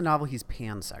think in the novel he's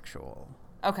pansexual.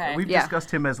 Okay. We've Yeah.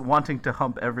 discussed him as wanting to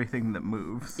hump everything that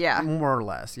moves. yeah. More or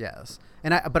less, yes.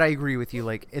 But I agree with you.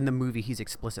 Like in the movie, he's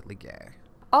explicitly gay.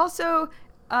 Also,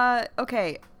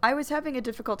 okay, I was having a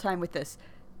difficult time with this.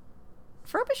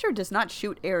 Frobisher does not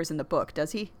shoot Ayers in the book,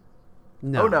 does he?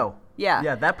 No. Oh no. Yeah.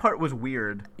 Yeah, that part was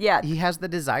weird. Yeah, He has the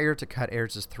desire to cut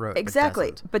Ayers' throat.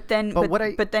 exactly. But doesn't.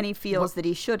 But then he feels that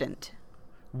he shouldn't.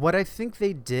 What I think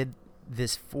they did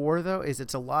this for, though, is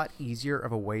it's a lot easier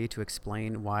of a way to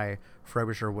explain why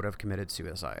Frobisher would have committed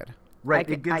suicide. Right,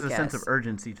 I it gives I a sense of guess.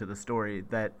 urgency to the story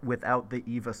that without the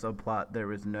Eva subplot,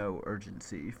 there is no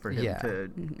urgency for him Yeah. to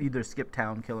either skip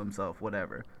town, kill himself,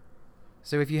 whatever.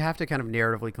 So if you have to kind of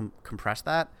narratively compress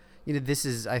that, this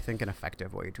is, I think, an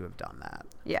effective way to have done that.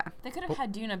 Yeah. They could have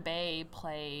had Duna Bay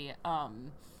play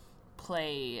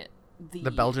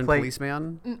The Belgian Play-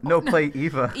 policeman. No, play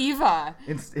Eva Eva.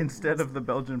 instead of the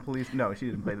Belgian police. No, she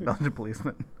didn't play the Belgian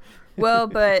policeman. Well,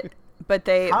 but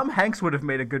they Tom Hanks would have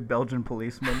made a good Belgian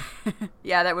policeman.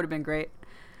 yeah, that would have been great.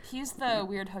 He's the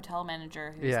weird hotel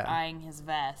manager who's Yeah. eyeing his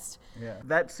vest. Yeah,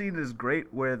 that scene is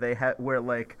great where they where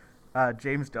like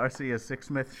James Darcy as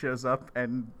Sixsmith shows up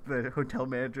and the hotel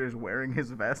manager is wearing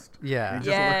his vest. Yeah. And he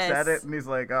just looks at Yes. it and he's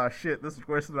like, "Oh shit, this is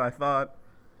worse than I thought."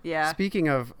 Yeah. Speaking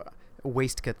of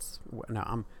waistcoats,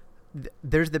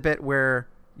 there's the bit where,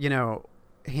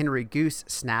 Henry Goose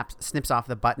snips off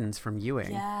the buttons from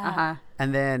Ewing. Yeah. Uh-huh.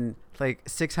 And then,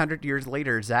 600 years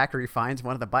later, Zachary finds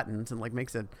one of the buttons and,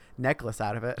 makes a necklace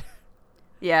out of it.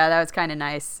 Yeah, that was kind of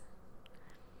nice.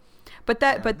 But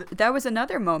that was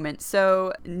another moment.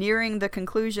 So nearing the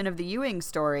conclusion of the Ewing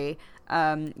story,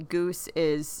 Goose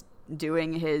is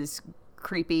doing his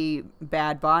creepy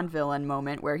bad Bond villain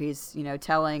moment where he's,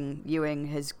 telling Ewing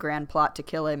his grand plot to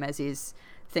kill him as he's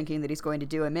thinking that he's going to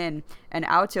do him in, and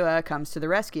Autua comes to the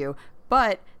rescue.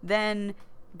 But then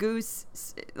Goose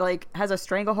has a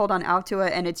stranglehold on Autua,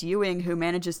 and it's Ewing who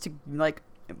manages to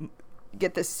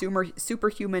get this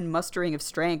superhuman mustering of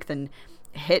strength and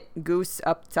hit Goose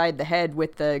upside the head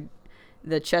with the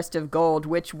chest of gold,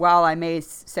 which, while I may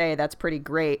say that's pretty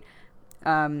great,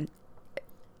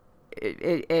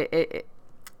 it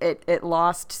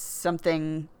lost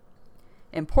something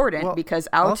important because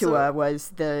Autua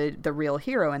was the real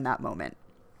hero in that moment.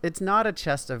 It's not a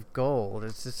chest of gold.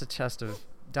 It's just a chest of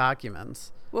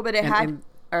documents. Well, but it had...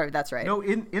 that's right. No,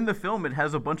 in the film, it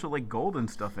has a bunch of gold and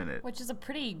stuff in it. Which is a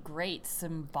pretty great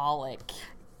symbolic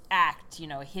act,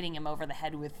 hitting him over the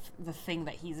head with the thing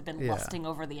that he's been lusting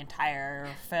over the entire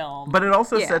film. But it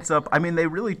also sets up, they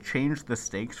really changed the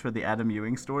stakes for the Adam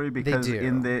Ewing story because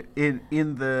in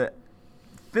the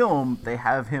film, they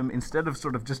have him, instead of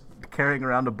sort of just carrying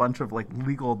around a bunch of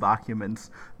legal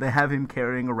documents, they have him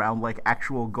carrying around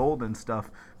actual gold and stuff,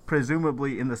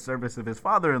 presumably in the service of his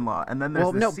father-in-law. And then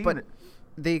there's scene. But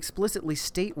they explicitly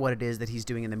state what it is that he's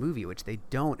doing in the movie, which they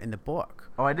don't in the book.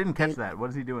 Oh, I didn't catch that. What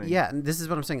is he doing? Yeah, and this is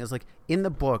what I'm saying is in the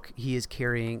book, he is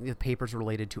carrying the papers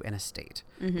related to an estate.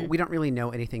 But we don't really know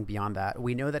anything beyond that.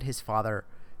 We know that his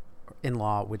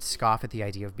father-in-law would scoff at the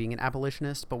idea of being an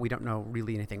abolitionist, but we don't know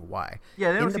really anything why.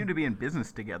 Yeah, they don't seem to be in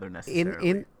business together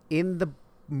necessarily. In the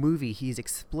movie, he's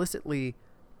explicitly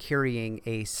carrying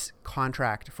a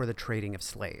contract for the trading of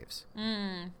slaves.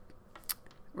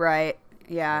 Right.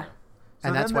 Yeah.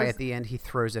 And that's why at the end he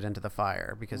throws it into the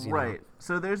fire because right.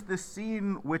 So there's this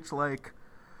scene which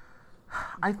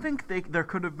I think there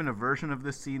could have been a version of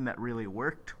this scene that really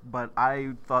worked, but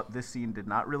I thought this scene did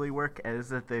not really work.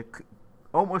 As at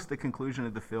almost the conclusion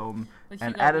of the film, With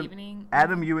and Hugo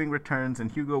Adam Ewing returns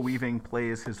and Hugo Weaving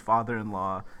plays his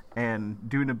father-in-law, and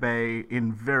Duna Bay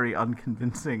in very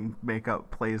unconvincing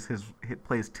makeup plays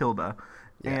Tilda,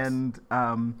 and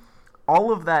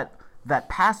all of that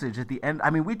passage at the end.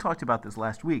 We talked about this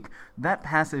last week. That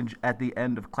passage at the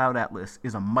end of Cloud Atlas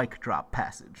is a mic drop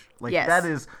passage.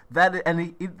 Yes.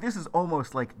 This is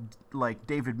almost like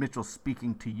David Mitchell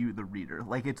speaking to you, the reader.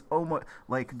 It's almost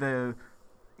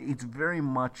it's very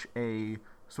much a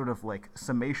sort of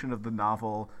summation of the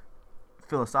novel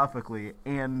philosophically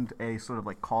and a sort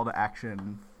of call to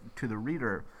action to the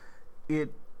reader. They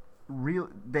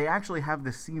actually have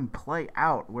this scene play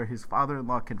out where his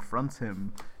father-in-law confronts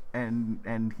him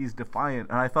and he's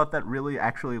defiant, and I thought that really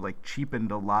actually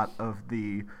cheapened a lot of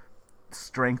the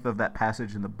strength of that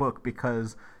passage in the book,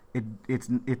 because it's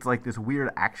this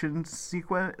weird action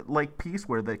sequence piece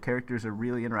where the characters are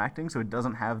really interacting, so it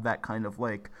doesn't have that kind of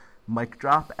mic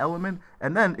drop element.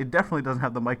 And then it definitely doesn't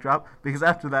have the mic drop, because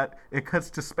after that it cuts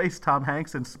to space Tom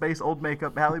Hanks and space old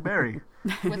makeup Halle Berry.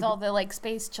 With all the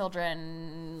space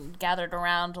children gathered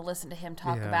around to listen to him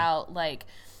talk about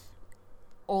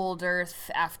old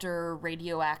Earth after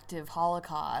radioactive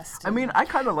Holocaust. I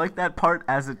kind of like that part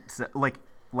as it's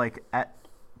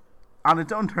on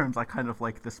its own terms. I kind of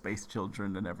like the space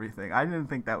children and everything. I didn't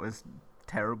think that was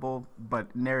terrible,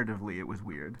 but narratively it was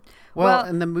weird. Well,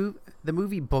 and the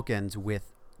movie bookends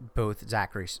with both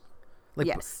Zachary's.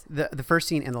 Yes. The first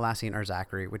scene and the last scene are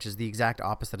Zachary, which is the exact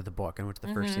opposite of the book, in which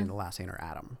the first scene and the last scene are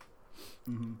Adam.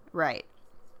 Mm-hmm. Right.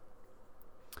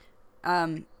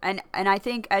 And I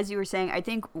think, as you were saying, I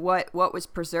think what was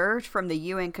preserved from the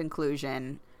Ewing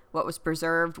conclusion, what was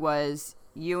preserved was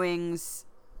Ewing's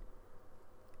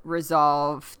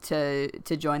resolve to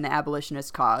join the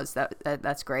abolitionist cause.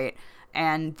 That's great.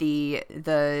 And the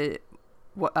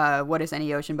what is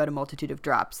any ocean but a multitude of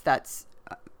drops? That's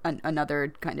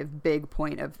another kind of big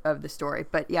point of the story.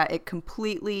 But yeah, it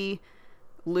completely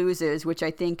loses, which I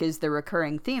think is the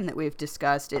recurring theme that we've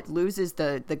discussed. It loses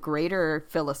the greater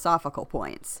philosophical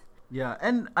points. Yeah,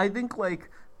 and I think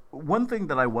one thing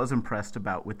that I was impressed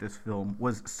about with this film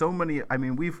was so many.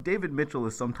 David Mitchell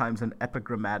is sometimes an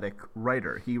epigrammatic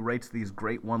writer. He writes these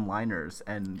great one-liners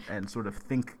and sort of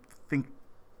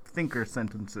thinker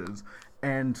sentences,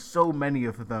 and so many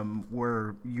of them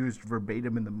were used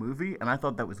verbatim in the movie, and I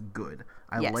thought that was good.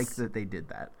 I Yes. liked that they did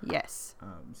that. Yes.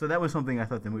 So that was something I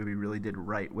thought the movie really did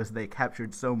right, was they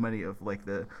captured so many of like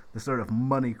the sort of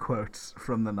money quotes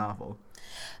from the novel.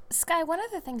 Sky, one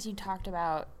of the things you talked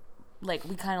about, like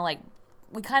we kind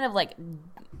of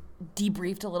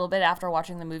debriefed a little bit after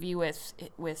watching the movie with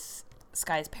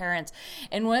Sky's parents,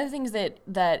 and one of the things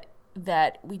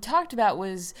that we talked about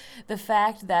was the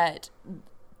fact that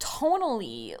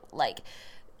tonally, like,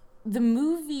 the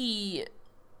movie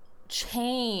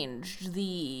changed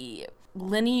the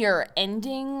linear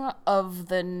ending of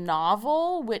the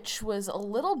novel, which was a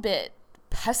little bit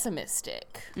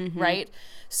pessimistic, right?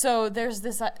 So there's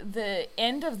this the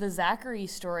end of the Zachary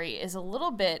story is a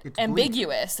little bit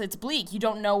ambiguous. It's bleak. You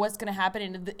don't know what's going to happen,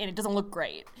 and it doesn't look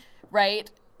great,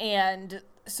 right? And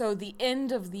so the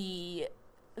end of the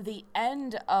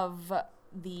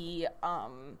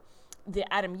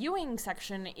Adam Ewing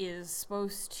section is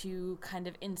supposed to kind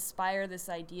of inspire this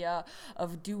idea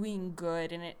of doing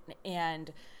good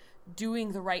and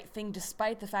doing the right thing,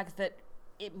 despite the fact that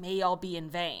it may all be in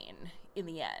vain in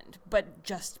the end, but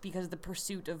just because the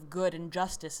pursuit of good and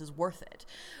justice is worth it.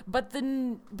 But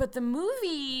the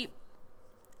movie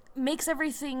makes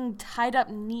everything tied up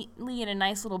neatly in a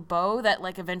nice little bow that,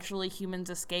 like, eventually humans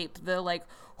escape the, like,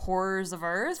 horrors of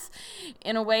Earth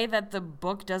in a way that the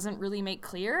book doesn't really make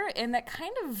clear, and that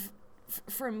kind of,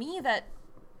 for me, that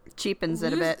Cheapens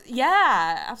it a bit.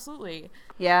 Yeah, absolutely.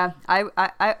 Yeah,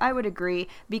 I would agree,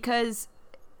 because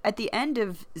at the end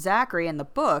of Zachary in the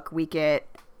book, we get,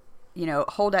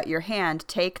 hold out your hand,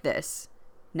 take this,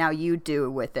 now you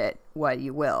do with it what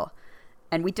you will.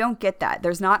 And we don't get that.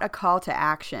 There's not a call to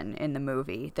action in the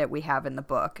movie that we have in the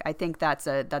book. I think that's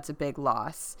a big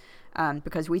loss,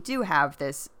 because we do have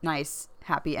this nice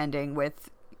happy ending with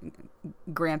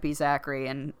Grampy Zachary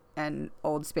and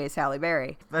Old Space Halle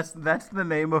Berry. That's the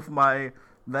name of my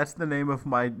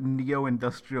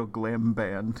neo-industrial glam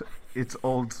band. It's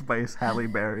Old Spice Halle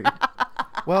Berry.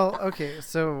 Well, okay,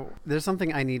 so there's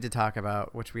something I need to talk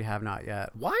about, which we have not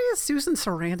yet. Why is Susan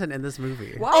Sarandon in this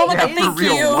movie? Why Oh my God, is thank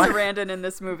Susan you. Sarandon in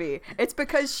this movie? It's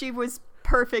because she was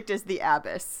perfect as the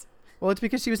Abbess. Well, it's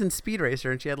because she was in Speed Racer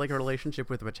and she had like a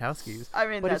relationship with the Wachowskis. I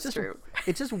mean, But that's it's just, true.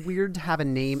 It's just weird to have a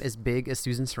name as big as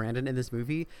Susan Sarandon in this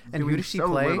movie. And who Doing does she so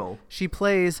play? little. She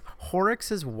plays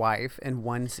Horrocks' wife in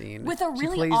one scene. With a She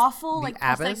really plays awful, the like,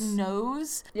 prosthetic Abbess.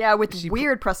 nose. Yeah, with She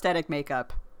weird prosthetic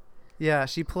makeup. Yeah,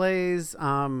 she plays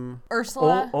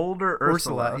Ursula. Older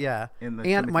Ursula. yeah. In the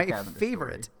And Timothy my Cavendish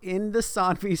favorite, story. in the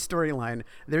Sanvi storyline,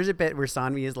 there's a bit where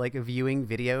Sanvi is like viewing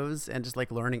videos and just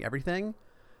like learning everything.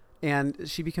 And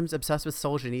she becomes obsessed with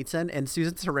Solzhenitsyn, and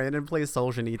Susan Sarandon plays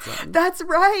Solzhenitsyn. That's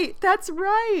right. That's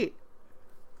right.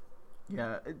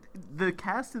 Yeah, the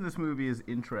cast in this movie is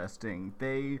interesting.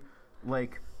 They,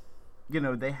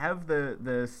 they have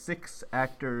the 6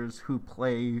 actors who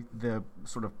play the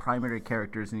sort of primary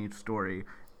characters in each story,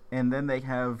 and then they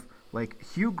have like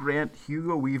Hugh Grant,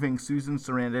 Hugo Weaving, Susan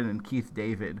Sarandon, and Keith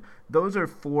David. Those are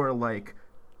 4 like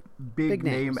big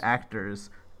name names.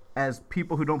 actors as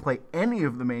people who don't play any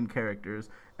of the main characters,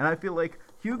 and I feel like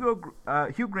Hugh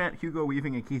Grant, Hugo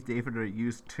Weaving, and Keith David are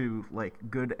used to like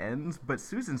good ends, but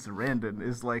Susan Sarandon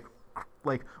is like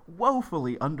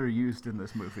woefully underused in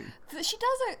this movie. She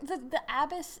does the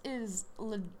Abbess is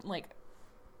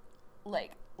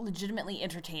legitimately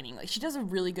entertaining. Like, she does a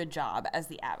really good job as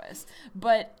the Abbess,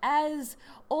 but as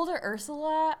older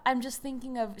Ursula, I'm just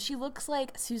thinking of, she looks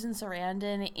like Susan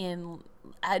Sarandon in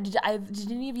did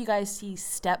any of you guys see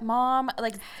Stepmom?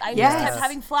 Like, I Yes. just kept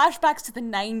having flashbacks to the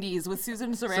 90s with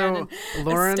Susan Sarandon So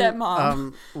Lauren, as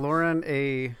Stepmom. Lauren,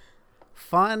 a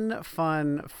fun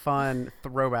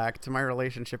throwback to my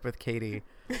relationship with Katie.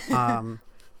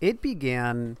 It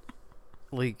began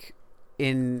like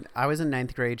I was in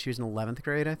 9th grade. She was in 11th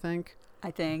grade, I think.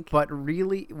 But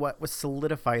really, what was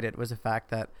solidified it was the fact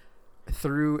that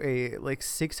through a like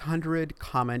 600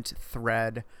 comment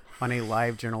thread on a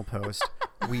live journal post,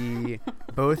 we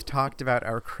both talked about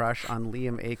our crush on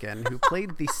Liam Aiken, who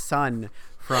played the son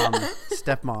from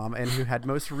Stepmom and who had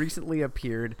most recently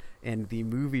appeared in the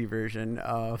movie version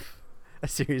of A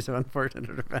Series of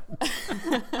Unfortunate Events.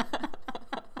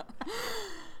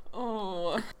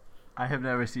 Oh, I have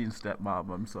never seen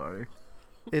Stepmom. I'm sorry.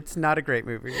 It's not a great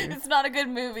movie. it's not a good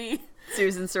movie.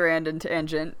 Susan Sarandon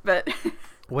tangent, but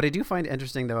What I do find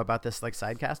interesting, though, about this like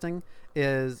side casting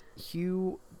is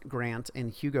Hugh Grant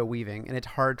and Hugo Weaving, and it's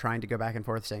hard trying to go back and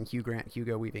forth saying Hugh Grant,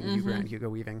 Hugo Weaving, Hugh Grant, Hugo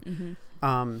Weaving.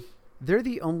 They're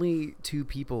the only 2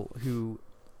 people who,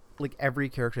 like, every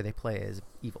character they play is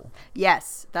evil.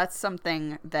 yes, that's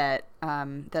something that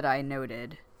that I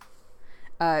noted.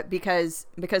 because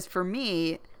for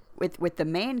me, with the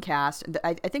main cast,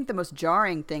 I think the most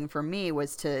jarring thing for me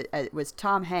was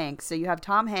Tom Hanks. So you have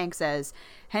Tom Hanks as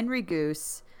Henry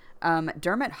Goose,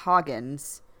 Dermot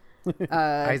Hoggins,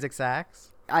 Isaac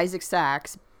Sachs.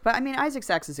 But I mean, Isaac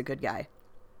Sachs is a good guy.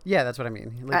 Yeah, that's what I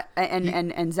mean. Like,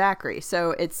 and Zachary.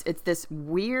 So it's this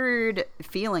weird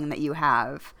feeling that you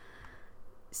have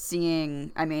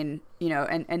seeing. I mean, you know,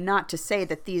 and not to say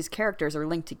that these characters are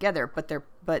linked together,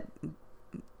 but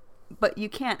you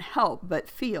can't help but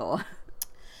feel.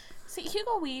 See,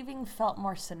 Hugo Weaving felt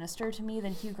more sinister to me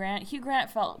than Hugh Grant. Hugh Grant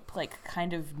felt like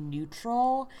kind of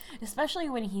neutral, especially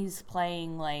when he's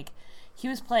playing like. He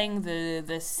was playing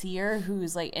the seer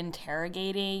who's like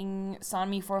interrogating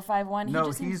Sanmi 451.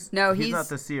 He's not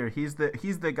the seer. He's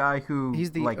the guy who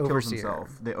like overseer. kills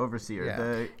himself. The overseer. Yeah.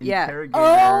 The Yeah. interrogator.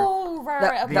 Oh,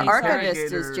 right. The Okay, archivist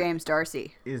sorry. is James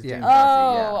Darcy. Is Yeah. James Oh,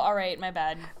 Darcy, yeah. all right, my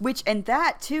bad. Which, and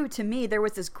that too, to me, there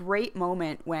was this great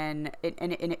moment when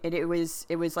it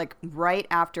was like right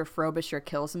after Frobisher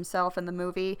kills himself in the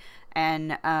movie,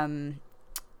 and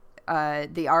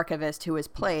the archivist, who is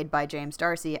played by James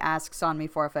Darcy, asks Sanmi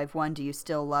 451, "Do you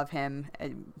still love him?"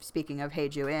 Speaking of Hei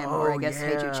Ju Im, or I guess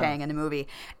Hei Ju Chang in the movie,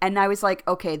 and I was like,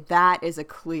 okay, that is a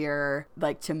clear,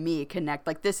 like, to me, connect.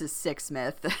 Like, this is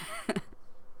Sixsmith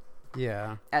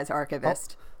yeah. as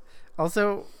archivist.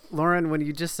 Also, Lauren, when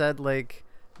you just said like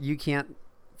you can't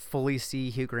fully see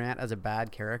Hugh Grant as a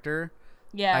bad character,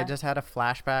 Yeah. I just had a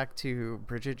flashback to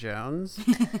Bridget Jones,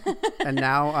 and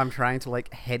now I'm trying to like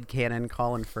headcanon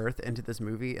Colin Firth into this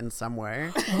movie in some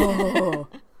way. Oh.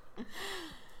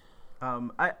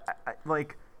 I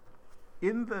like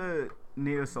in the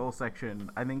Neo Soul section.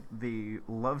 I think the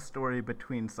love story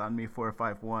between Sanmi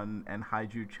 451 and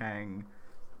Haiju Chang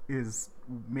is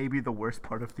maybe the worst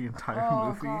part of the entire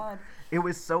movie. God. It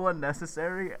was so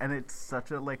unnecessary, and it's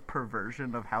such a like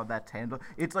perversion of how that's handled.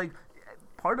 It's like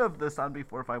part of the Sanmi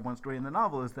 451 story in the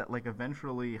novel is that like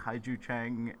eventually Haiju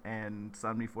Chang and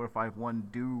Sanmi 451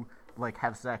 do like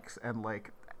have sex and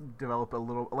like develop a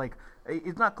little, like,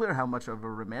 it's not clear how much of a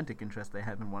romantic interest they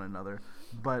have in one another,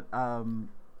 but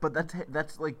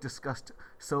that's like discussed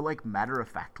so like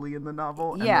matter-of-factly in the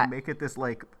novel, and Yeah. they make it this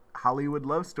like Hollywood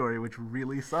love story, which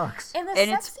really sucks. And the And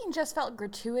sex it's- scene just felt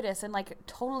gratuitous and like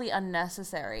totally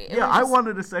unnecessary. It Yeah, was I just-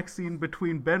 wanted a sex scene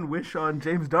between Ben Whishaw and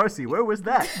James Darcy. Where was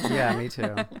that? Yeah, me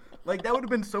too. Like, that would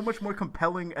have been so much more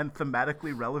compelling and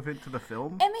thematically relevant to the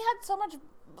film. And they had so much,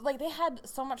 like they had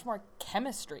so much more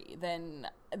chemistry than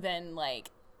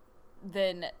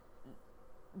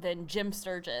Jim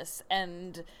Sturgis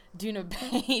and Duna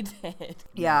Bay did.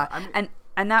 Yeah, I mean-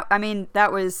 and that, I mean,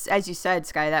 that was, as you said,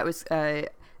 Sky, that was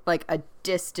like a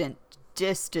distant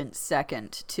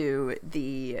second to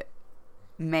the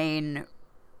main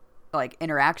like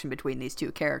interaction between these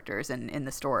two characters in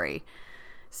the story.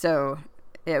 So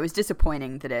it was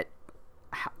disappointing that it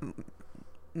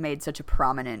made such a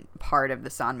prominent part of the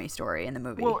Sanmi story in the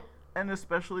movie. Well, and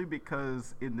especially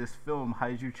because in this film,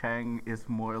 Haiju Chang is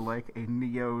more like a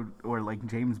Neo or like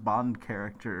James Bond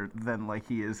character than like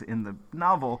he is in the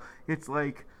novel. It's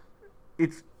like,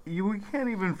 you can't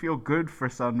even feel good for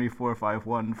Sanmi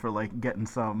 451 for like getting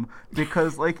some,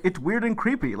 because like it's weird and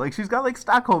creepy. Like, she's got like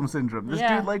Stockholm syndrome. This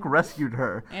Yeah. dude like rescued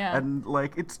her, Yeah. and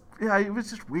like it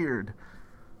was just weird.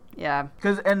 yeah.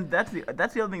 And that's the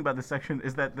other thing about this section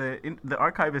is that the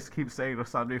archivist keeps saying to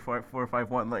Sanmi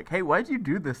 451 like, "Hey, why'd you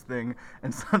do this thing?"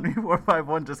 And Sanmi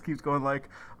 451 just keeps going like,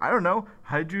 "I don't know.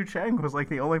 Haiju Chang was like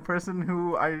the only person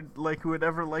who had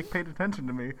ever like paid attention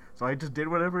to me, so I just did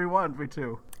whatever he wanted me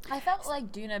to." I felt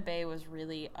like Duna Bay was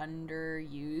really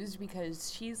underused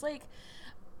because she's like,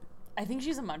 I think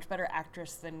she's a much better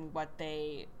actress than what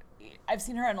I've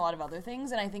seen her in a lot of other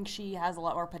things, and I think she has a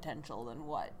lot more potential than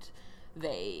what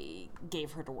they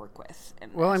gave her to work with.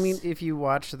 Well, I mean, if you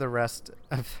watch the rest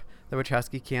of the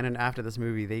Wachowski canon after this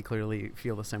movie, they clearly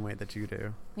feel the same way that you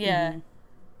do. yeah.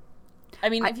 I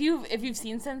mean, if you've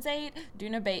seen Sense8,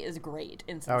 Duna Bay is great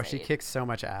in Sense8. Oh, she kicks so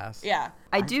much ass. Yeah.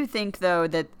 I do think, though,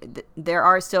 that there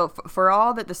are still, for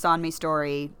all that the Sanmi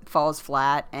story falls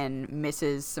flat and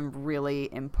misses some really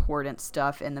important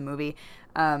stuff in the movie,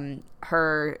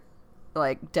 her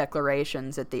like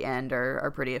declarations at the end are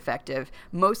pretty effective,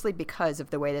 mostly because of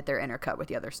the way that they're intercut with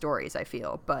the other stories, I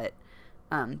feel. But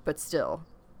still,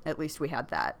 at least we had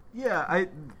that. Yeah, I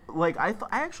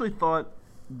actually thought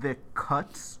the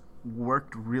cuts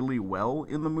worked really well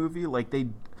in the movie. Like,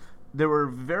 there were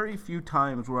very few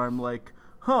times where I'm like,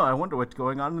 I wonder what's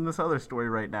going on in this other story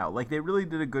right now. Like, they really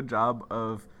did a good job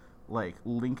of like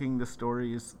linking the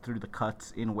stories through the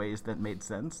cuts in ways that made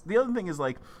sense. The other thing is,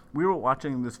 like, we were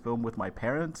watching this film with my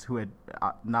parents who had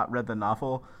not read the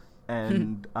novel,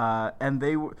 and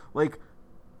they were like.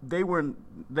 They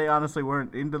honestly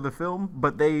weren't into the film,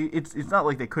 but it's not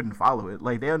like they couldn't follow it.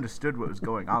 Like, they understood what was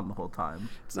going on the whole time.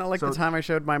 It's not like the time I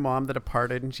showed my mom The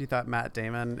Departed and she thought Matt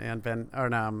Damon and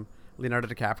Leonardo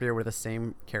DiCaprio were the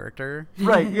same character.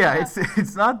 Right, yeah,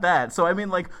 it's not that. So I mean,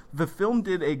 like, the film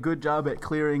did a good job at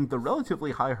clearing the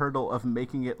relatively high hurdle of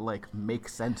making it like make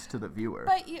sense to the viewer.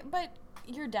 But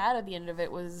your dad at the end of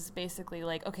it was basically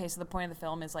like, okay, so the point of the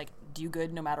film is like do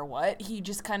good no matter what. He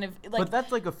just kind of like. But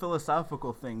that's like a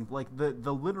philosophical thing. Like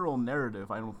the literal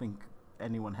narrative, I don't think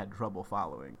anyone had trouble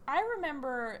following. I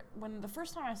remember when the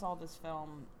first time I saw this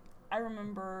film, I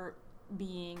remember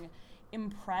being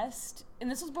impressed,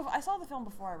 and this was before I saw the film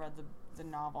before I read the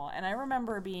novel, and I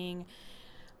remember being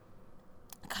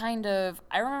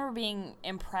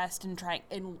impressed and trying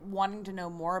and wanting to know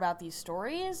more about these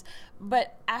stories.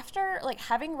 But after like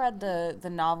having read the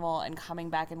novel and coming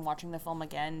back and watching the film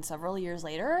again several years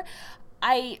later,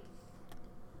 I'm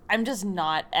just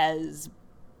not as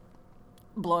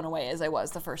blown away as I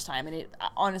was the first time, and it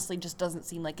honestly just doesn't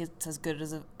seem like it's as good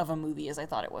of a movie as I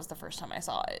thought it was the first time I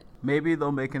saw it. Maybe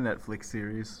they'll make a Netflix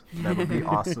series. That would be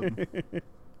awesome.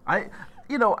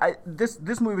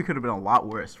 This movie could have been a lot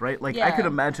worse, right? Like, I could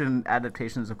imagine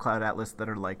adaptations of Cloud Atlas that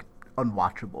are, like,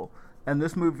 unwatchable. And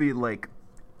this movie, like,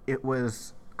 it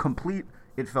was complete.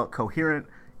 It felt coherent.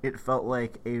 It felt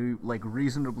like a, like,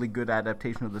 reasonably good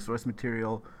adaptation of the source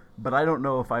material. But I don't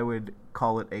know if I would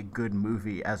call it a good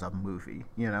movie as a movie,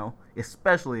 you know?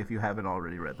 Especially if you haven't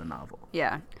already read the novel.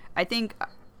 Yeah. I think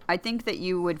that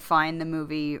you would find the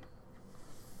movie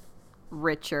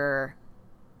richer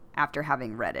after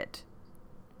having read it.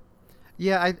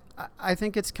 Yeah, I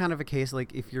think it's kind of a case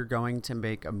like if you're going to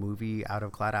make a movie out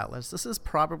of Cloud Atlas, this is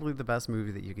probably the best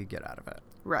movie that you could get out of it.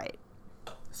 Right.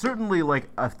 Certainly, like,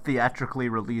 a theatrically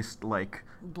released, like,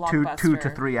 2 to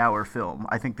 3 hour film.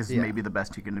 I think this is maybe the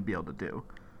best you're going to be able to do.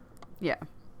 Yeah.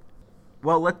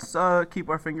 Well, let's keep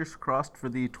our fingers crossed for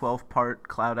the 12-part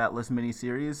Cloud Atlas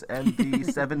miniseries and the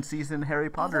 7-season Harry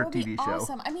Potter that would be TV show.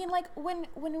 Awesome. I mean, like, when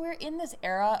we're in this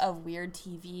era of weird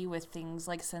TV with things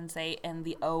like Sense8 and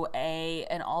the OA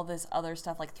and all this other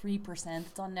stuff, like 3%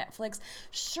 that's on Netflix,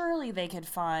 surely they could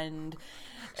fund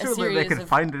a series Surely they could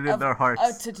find it in their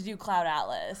hearts. To do Cloud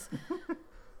Atlas.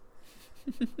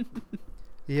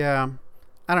 Yeah.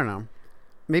 I don't know.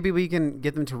 Maybe we can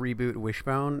get them to reboot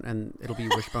Wishbone, and it'll be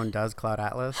Wishbone Does Cloud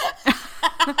Atlas.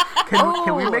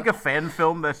 Can we make a fan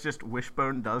film that's just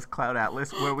Wishbone Does Cloud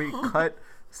Atlas, where we cut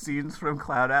scenes from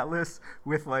Cloud Atlas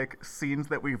with, like, scenes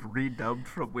that we've redubbed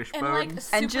from Wishbone? And, like,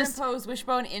 superimpose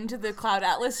Wishbone into the Cloud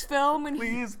Atlas film? And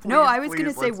please, no, I was going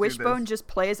to say Wishbone just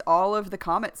plays all of the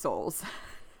Comet Souls.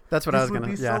 That's what I was going to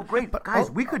This would be so great. But, guys,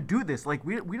 we could do this. Like,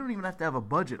 we don't even have to have a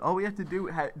budget. All we have to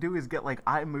do is get, like,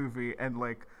 iMovie and,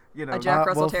 like, you know, a Jack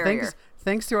Russell Terrier.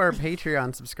 Thanks to our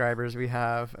Patreon subscribers, we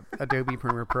have Adobe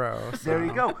Premiere Pro. So. There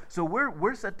you go. So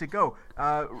we're set to go.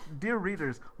 Dear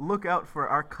readers, look out for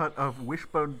our cut of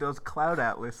Wishbone Does Cloud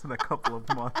Atlas in a couple of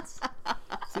months.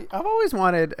 See, I've always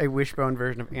wanted a Wishbone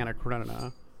version of Anna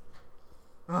Karenina.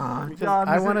 John,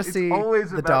 I want to see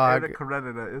the dog. Anna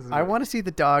Karenina, isn't I it? want to see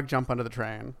the dog jump onto the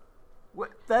train. What?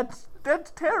 That's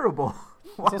terrible.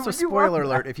 It's also spoiler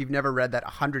alert if you've never read that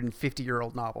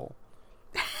 150-year-old novel.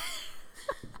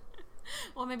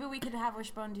 Well, maybe we could have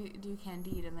Wishbone do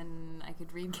Candide, and then I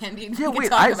could read Candide. Yeah,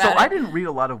 wait. I didn't read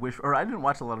a lot of I didn't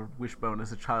watch a lot of Wishbone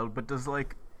as a child. But does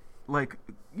like,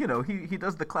 you know, he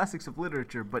does the classics of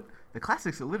literature, but the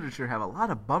classics of literature have a lot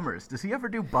of bummers. Does he ever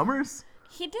do bummers?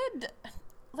 He did,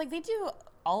 like they do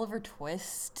Oliver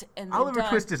Twist, and Oliver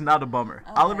Twist is not a bummer.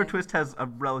 Okay. Oliver Twist has a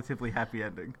relatively happy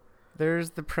ending.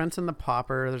 There's The Prince and the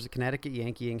Pauper. There's a Connecticut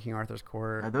Yankee in King Arthur's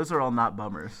Court. Those are all not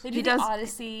bummers. They do the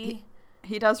Odyssey.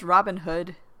 He does Robin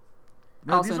Hood.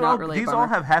 No, also not really these all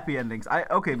have happy endings.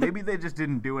 Maybe they just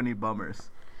didn't do any bummers.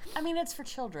 I mean, it's for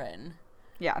children.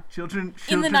 Yeah. Children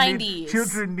in the 90s.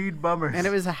 Children need bummers. And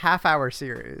it was a half-hour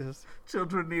series.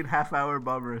 Children need half-hour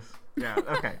bummers. Yeah,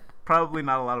 okay. Probably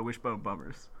not a lot of Wishbone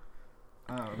bummers.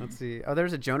 Let's see. Oh,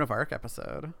 there's a Joan of Arc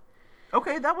episode.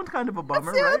 Okay, that one's kind of a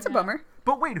bummer, yeah, right? that's a bummer.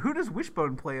 But wait, who does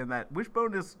Wishbone play in that?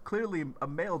 Wishbone is clearly a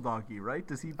male doggy, right?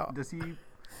 Does he?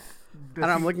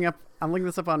 I'm looking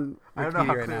this up on Wikipedia I don't know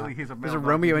how right clearly now. he's a male There's a dog.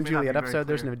 Romeo He and may not be Juliet very episode.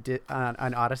 There's clear.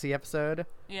 an Odyssey episode.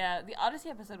 Yeah, the Odyssey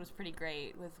episode was pretty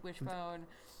great with Wishbone.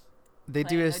 They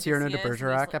do a Cyrano de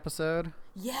Bergerac episode.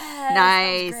 Yes,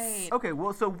 nice. That was great. Okay,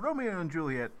 well, so Romeo and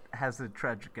Juliet has a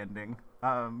tragic ending.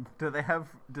 Do they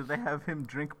have him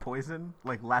drink poison,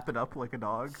 like lap it up like a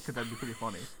dog? Because that'd be pretty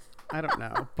funny. I don't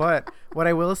know. But what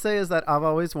I will say is that I've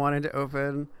always wanted to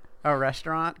open a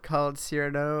restaurant called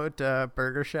Cyrano de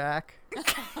Burger Shack.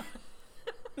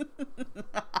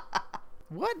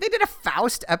 What? They did a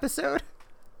Faust episode?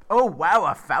 Oh, wow,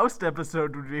 a Faust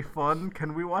episode would be fun.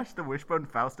 Can we watch the Wishbone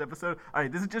Faust episode? All right,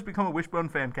 this has just become a Wishbone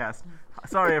fan cast.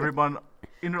 Sorry, everyone.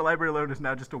 Interlibrary Alone is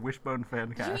now just a Wishbone fan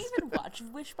Did cast. you even watch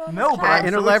Wishbone? No, as a but child?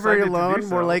 I'm so Interlibrary excited to do Alone,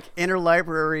 more so. like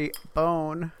Interlibrary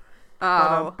Bone.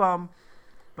 Oh.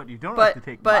 But you don't But- have to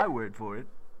take but- my word for it.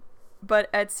 But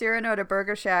at Cyranoda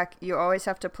Burger Shack, you always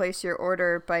have to place your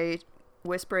order by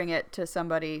whispering it to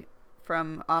somebody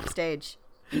from off stage.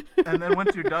 And then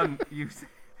once you're done, you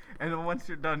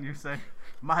say,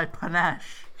 my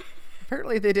panache.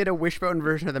 Apparently they did a Wishbone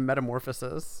version of the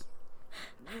Metamorphosis.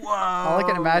 Whoa. All I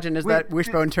can imagine is Wait, that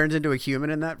Wishbone turns into a human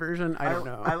in that version. I don't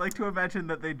know. I like to imagine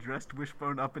that they dressed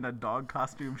Wishbone up in a dog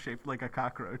costume shaped like a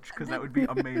cockroach, because that would be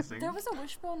amazing. There was a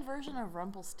Wishbone version of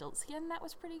Rumpelstiltskin that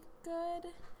was pretty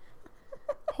good.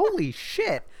 Holy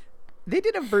shit. They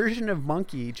did a version of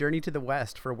Monkey, Journey to the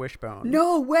West, for Wishbone.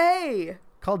 No way!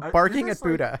 Called Is Barking this at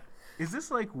Buddha. Is this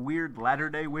like weird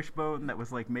latter-day Wishbone that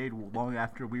was like made long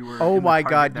after we were? Oh in the my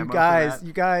target god, demo you for guys, that?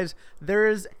 you guys, there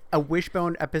is a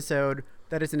Wishbone episode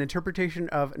that is an interpretation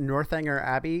of Northanger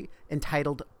Abbey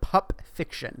entitled Pup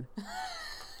Fiction.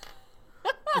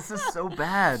 This is so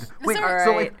bad. Wait, there-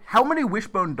 so Alright. like, how many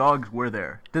Wishbone dogs were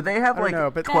there? Did they have I don't like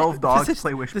know, but 12 dogs this is,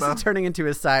 play This Wishbone? is turning into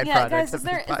a side Yeah, project. guys, of is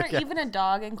there this podcast. even a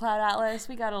dog in Cloud Atlas?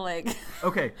 We gotta like.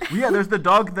 Okay, yeah, there's the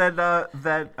dog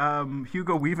that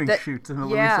Hugo Weaving That- shoots in the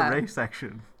yeah. Louisa Ray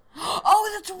section.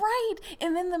 Oh, that's right.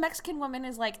 And then the Mexican woman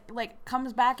is like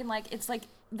comes back and like it's like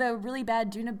the really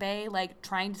bad Duna Bay like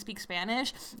trying to speak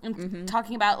Spanish and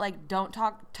talking about like don't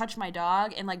touch my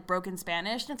dog in like broken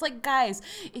Spanish. And it's like, guys,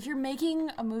 if you're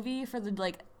making a movie for the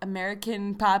like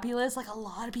American populace, like a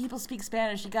lot of people speak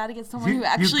Spanish. You got to get someone who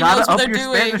actually gotta knows what up they're your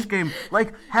doing. Spanish game.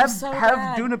 Like have so have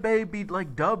bad. Duna Bay be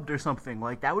like dubbed or something.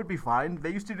 Like that would be fine.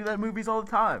 They used to do that in movies all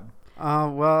the time.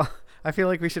 Well, I feel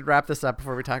like we should wrap this up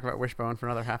before we talk about Wishbone for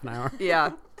another half an hour.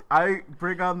 Yeah. I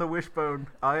bring on the Wishbone.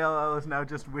 ILL is now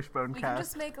just Wishbone We can cast.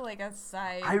 just make like a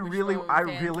side. I really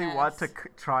Wishbone want to fan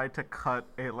try to cut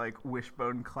a like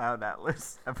Wishbone Cloud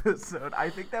Atlas episode. I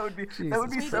think that would be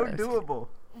Jesus so Christ. doable.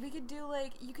 We could do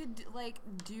like you could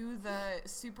do the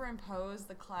superimpose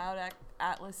the Cloud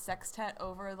Atlas sextet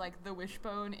over like the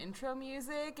Wishbone intro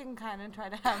music and kind of try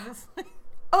to have this. Like,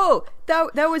 Oh,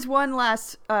 that was one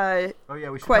last Oh yeah,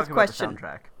 we should Quest- talk about question. the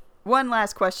soundtrack. one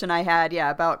last question I had,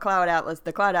 about Cloud Atlas,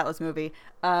 the Cloud Atlas movie.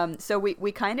 So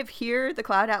we kind of hear the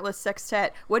Cloud Atlas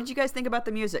sextet. What did you guys think about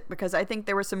the music? Because I think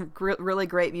there were some really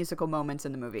great musical moments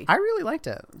in the movie. I really liked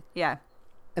it. Yeah,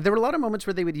 And there were a lot of moments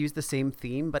where they would use the same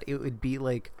theme, but it would be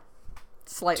like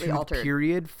slightly to the altered.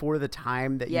 period for the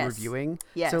time that you were Yes. viewing.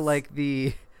 Yes. So like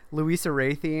the Louisa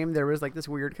Ray theme, there was like this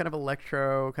weird kind of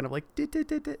electro, kind of like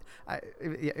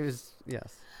it was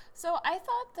yes. so I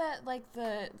thought that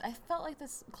I felt like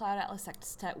this Cloud Atlas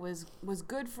sextet was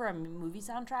good for a movie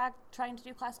soundtrack trying to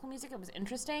do classical music. It was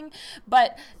interesting,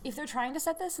 but if they're trying to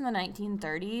set this in the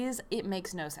 1930s, it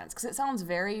makes no sense because it sounds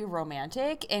very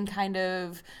romantic and kind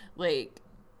of like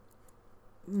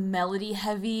melody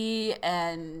heavy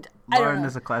and I don't Lauren know.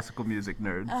 is a classical music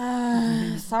nerd.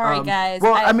 Sorry guys.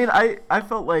 Well, I mean, I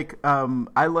felt like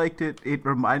I liked it.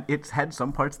 It's had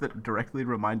some parts that directly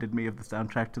reminded me of the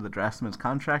soundtrack to The Draftsman's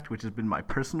Contract, which has been my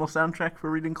personal soundtrack for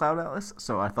reading Cloud Atlas.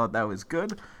 So I thought that was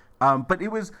good. But it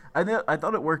was I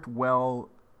thought it worked well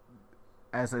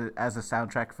as a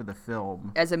soundtrack for the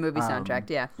film. As a movie soundtrack,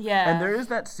 yeah. yeah. And there is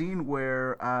that scene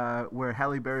where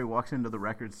Halle Berry walks into the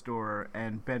record store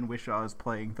and Ben Whishaw is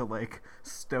playing the like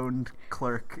stoned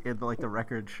clerk in the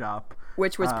record shop,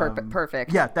 Which was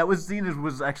perfect. Yeah, that scene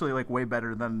was actually like way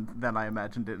better than I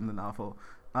imagined it in the novel.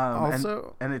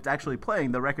 Also- and it's actually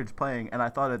playing, the record's playing, and I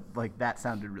thought it like that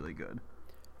sounded really good.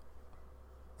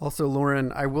 Also,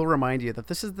 Lauren, I will remind you that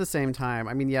this is the same time.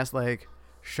 I mean, yes, like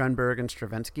Schoenberg and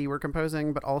Stravinsky were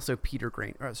composing, but also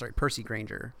Percy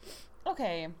Granger.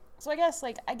 Okay, so I guess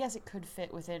it could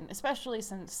fit within, especially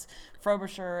since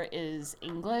Frobisher is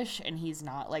English and he's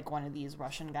not like one of these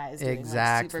Russian guys doing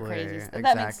like super crazy stuff.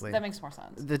 Exactly. That makes more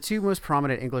sense. The two most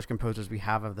prominent English composers we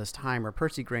have of this time are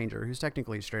Percy Granger, who's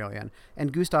technically Australian,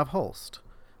 and Gustav Holst.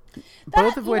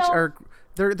 Both of which are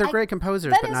they're great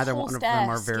composers, but neither one of them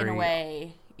are Holst-esque in a very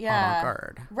way.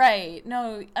 avant-garde. Right.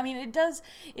 No, I mean it does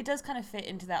kind of fit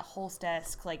into that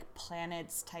Holst-esque like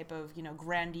planets type of,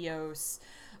 grandiose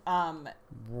melody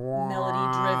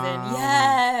driven.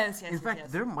 Yes. In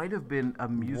fact, there might have been a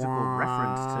musical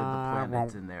reference to the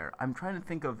planets in there. I'm trying to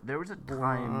think of, there was a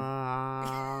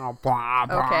time.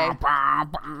 Okay.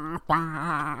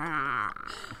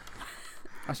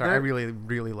 I'm sorry, I really,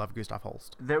 really love Gustav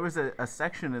Holst. There was a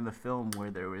section in the film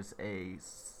where there was a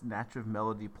snatch of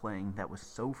melody playing that was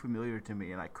so familiar to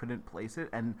me, and I couldn't place it,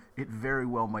 and it very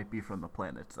well might be from The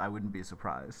Planets. I wouldn't be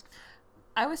surprised.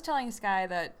 I was telling Sky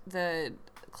that the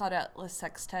Cloud Atlas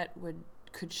Sextet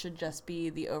should just be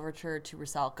the overture to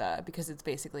Rusalka, because it's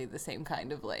basically the same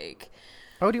kind of like.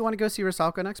 Oh, do you want to go see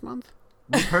Rusalka next month?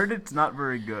 We've heard it's not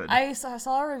very good. I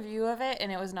saw a review of it,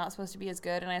 and it was not supposed to be as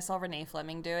good, and I saw Renee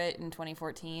Fleming do it in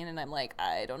 2014, and I'm like,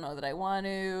 I don't know that I want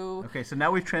to. Okay, so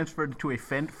now we've transferred to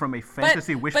from a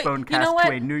fantasy wishbone you know cast to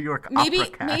what? a New York maybe,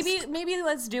 opera cast. Maybe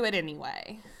let's do it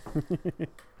anyway.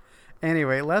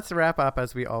 Anyway, let's wrap up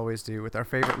as we always do with our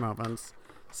favorite moments.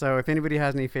 So if anybody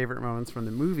has any favorite moments from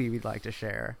the movie we'd like to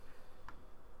share,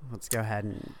 let's go ahead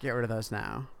and get rid of those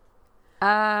now.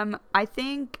 I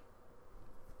think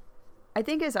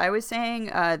as I was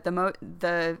saying,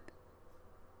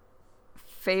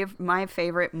 my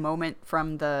favorite moment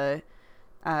from the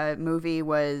movie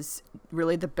was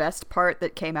really the best part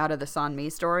that came out of the San Mi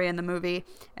story in the movie,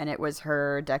 and it was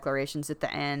her declarations at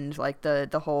the end, like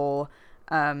the whole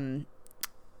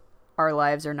our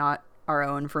lives are not our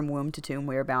own, from womb to tomb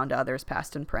we are bound to others,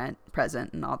 past and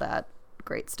present, and all that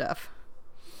great stuff.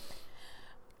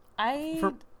 I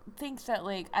think that,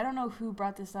 like, I don't know who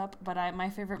brought this up, but my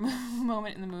favorite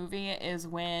moment in the movie is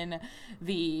when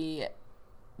the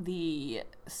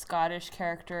Scottish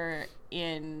character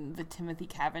in the Timothy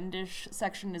Cavendish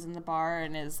section is in the bar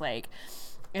and is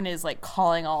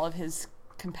calling all of his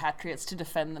compatriots to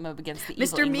defend them against the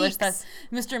evil English. That's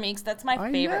Mr. Meeks. That's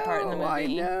my favorite part in the movie. I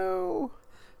know.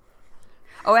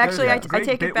 Oh, actually, I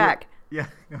take it back. Yeah.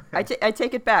 I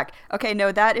take it back. Okay,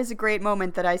 no, that is a great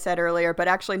moment that I said earlier, but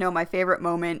actually, no, my favorite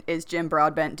moment is Jim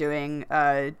Broadbent doing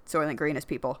Soylent Green as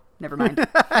people. Never mind.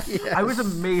 Yes. I was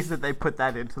amazed that they put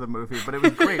that into the movie, but it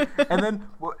was great. And then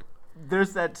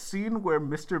there's that scene where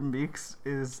Mr. Meeks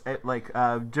is at,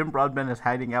 Jim Broadbent is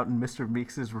hiding out in Mr.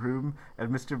 Meeks's room,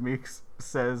 and Mr. Meeks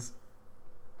says,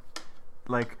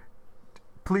 like,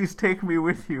 please take me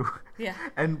with you. Yeah.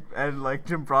 And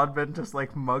Jim Broadbent just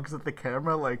mugs at the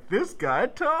camera like, this guy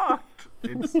talked.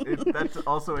 That's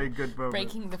also a good moment.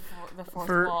 Breaking the fourth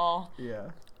wall. Yeah.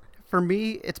 For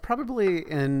me, it's probably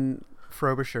in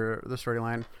Frobisher, the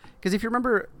storyline, because if you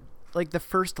remember, the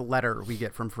first letter we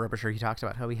get from Frobisher, he talks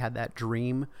about how he had that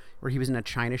dream where he was in a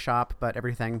china shop, but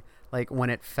everything, when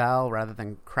it fell, rather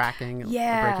than cracking or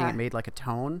breaking, it made a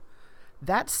tone.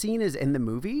 That scene is in the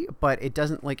movie, but it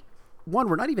doesn't one,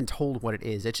 we're not even told what it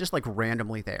is. It's just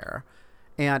randomly there.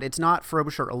 And it's not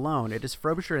Frobisher alone. It is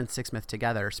Frobisher and Sixsmith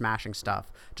together smashing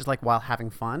stuff, just while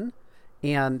having fun.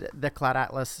 And the Cloud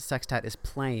Atlas Sextet is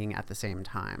playing at the same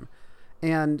time.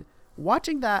 And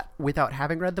watching that without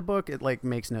having read the book, it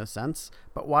makes no sense.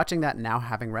 But watching that now,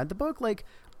 having read the book,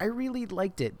 I really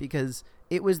liked it, because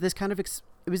it was this kind of it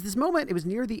was this moment. It was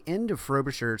near the end of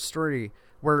Frobisher's story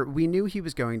where we knew he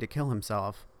was going to kill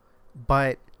himself,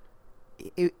 but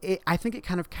I think it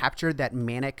kind of captured that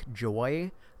manic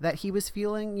joy that he was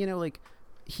feeling.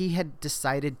 He had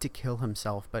decided to kill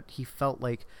himself, but he felt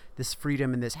this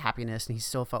freedom and this happiness, and he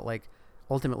still felt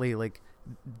ultimately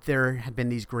there had been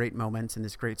these great moments and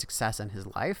this great success in his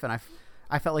life. And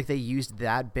I felt they used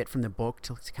that bit from the book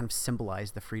to kind of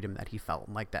symbolize the freedom that he felt,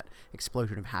 and that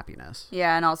explosion of happiness.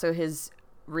 Yeah, and also his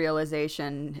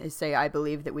realization is, I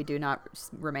believe that we do not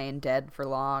remain dead for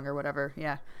long, or whatever.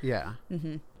 Yeah. Yeah.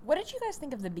 Mm-hmm. What did you guys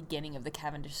think of the beginning of the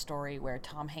Cavendish story, where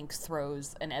Tom Hanks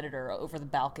throws an editor over the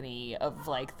balcony of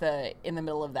in the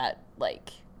middle of that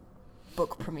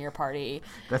book premiere party?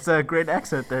 That's a great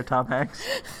accent there, Tom Hanks.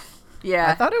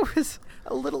 Yeah. I thought it was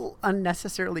a little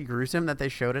unnecessarily gruesome that they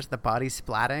showed us the body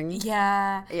splatting.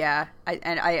 Yeah. Yeah.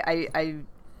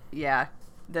 Yeah.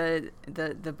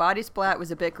 The body splat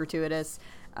was a bit gratuitous.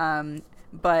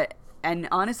 And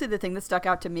honestly, the thing that stuck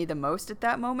out to me the most at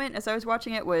that moment as I was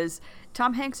watching it was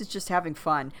Tom Hanks is just having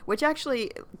fun, which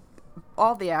actually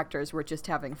all the actors were just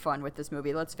having fun with this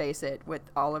movie. Let's face it, with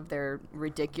all of their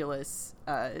ridiculous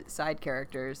side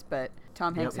characters. But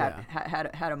Tom Hanks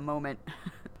had a moment.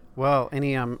 Well,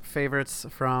 any favorites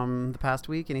from the past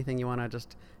week? Anything you want to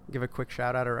just give a quick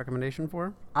shout out or recommendation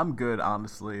for? I'm good,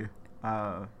 honestly.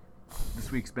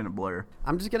 This week's been a blur.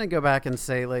 I'm just going to go back and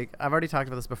say, I've already talked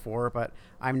about this before, but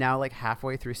I'm now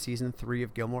halfway through season 3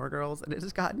 of Gilmore Girls, and it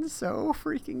has gotten so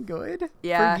freaking good.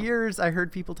 Yeah. For years, I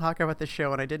heard people talk about the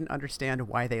show, and I didn't understand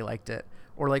why they liked it,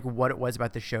 or what it was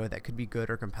about the show that could be good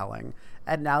or compelling.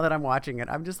 And now that I'm watching it,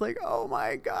 I'm just oh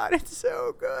my God, it's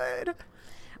so good.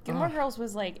 Gilmore Girls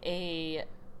was a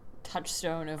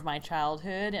touchstone of my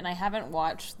childhood, and I haven't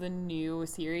watched the new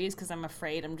series because I'm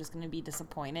afraid I'm just going to be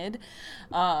disappointed.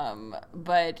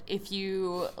 But if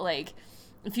you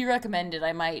if you recommend it,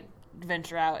 I might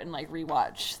venture out and like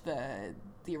rewatch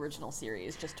the original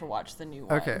series just to watch the new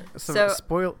one. Okay, so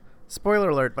spoiler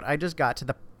alert, but I just got to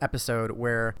the episode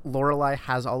where Lorelai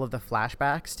has all of the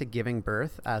flashbacks to giving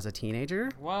birth as a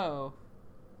teenager. Whoa.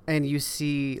 And you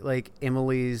see like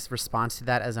Emily's response to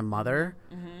that as a mother.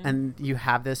 And you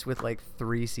have this with like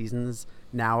 3 seasons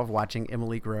now of watching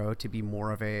Emily grow to be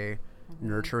more of a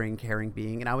nurturing, caring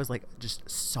being. And I was like just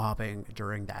sobbing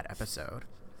during that episode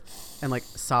and like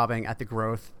sobbing at the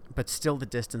growth, but still the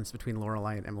distance between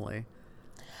Lorelai and Emily.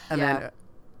 And then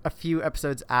a few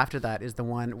episodes after that is the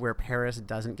one where Paris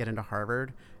doesn't get into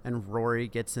Harvard and Rory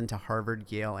gets into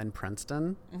Harvard, Yale, and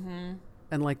Princeton.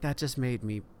 And like that just made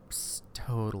me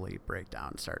totally break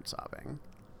down, start sobbing.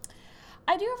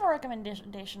 I do have a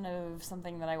recommendation of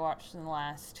something that I watched in the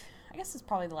last, I guess it's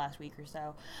probably the last week or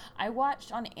so. I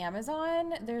watched on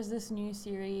Amazon, there's this new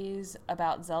series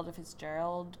about Zelda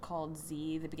Fitzgerald called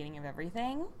Z, The Beginning of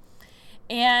Everything.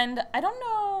 And I don't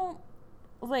know,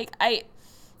 like, it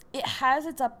has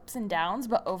its ups and downs,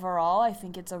 but overall I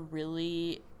think it's a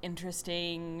really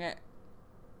interesting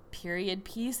period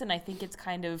piece, and I think it's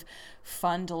kind of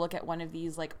fun to look at one of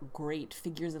these like great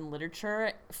figures in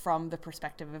literature from the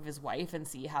perspective of his wife and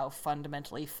see how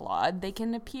fundamentally flawed they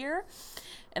can appear,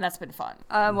 and that's been fun.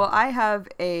 Well, I have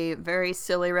a very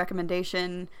silly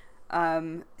recommendation.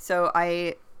 So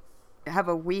I have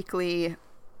a weekly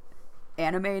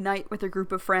anime night with a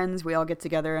group of friends. We all get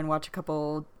together and watch a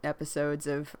couple episodes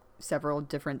of several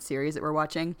different series that we're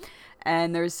watching,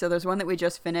 and there's one that we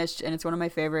just finished, and it's one of my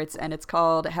favorites, and it's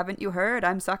called Haven't You Heard?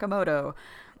 I'm Sakamoto.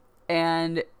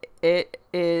 And it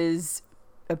is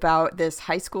about this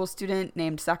high school student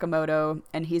named Sakamoto,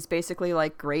 and he's basically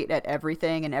like great at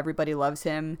everything and everybody loves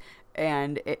him,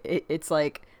 and it's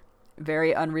like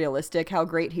very unrealistic how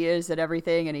great he is at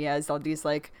everything, and he has all these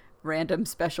like random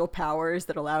special powers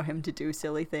that allow him to do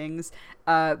silly things,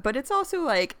 but it's also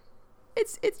like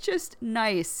it's just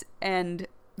nice and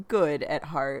good at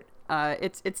heart.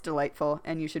 It's delightful,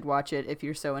 and you should watch it if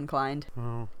you're so inclined.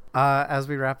 Well, as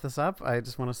we wrap this up, I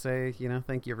just want to say,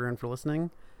 thank you everyone for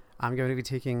listening. I'm going to be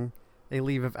taking a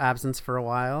leave of absence for a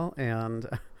while and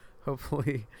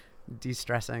hopefully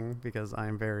de-stressing because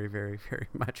I'm very, very, very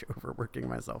much overworking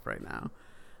myself right now.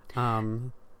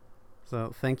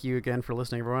 So thank you again for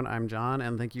listening, everyone. I'm John,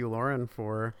 and thank you, Lauren,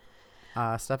 for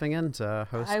stepping in to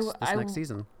host this next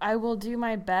season. I will do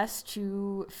my best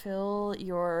to fill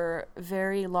your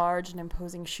very large and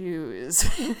imposing shoes.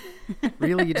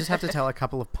 Really, you just have to tell a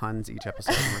couple of puns each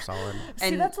episode and we're solid.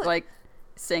 And that's like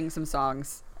sing some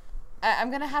songs.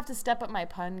 I'm gonna have to step up my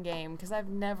pun game because I've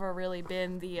never really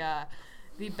been the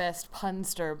best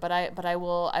punster, but I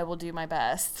will do my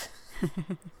best.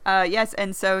 Yes,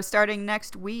 and so starting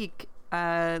next week,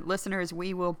 listeners,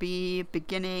 we will be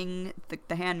beginning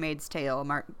the Handmaid's Tale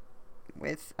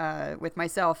with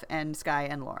myself and Sky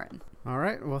and Lauren. All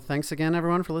right. Well, thanks again,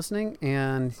 everyone, for listening,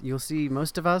 and you'll see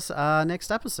most of us next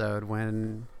episode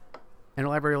when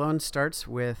Interlibrary Alone starts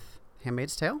with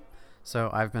Handmaid's Tale.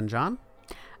 So I've been John.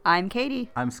 I'm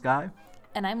Katie. I'm Sky.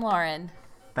 And I'm Lauren.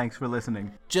 Thanks for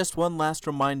listening. Just one last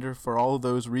reminder for all of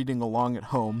those reading along at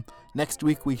home. Next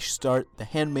week we start The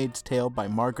Handmaid's Tale by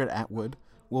Margaret Atwood.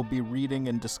 We'll be reading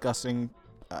and discussing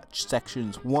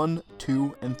sections 1,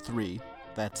 2, and 3.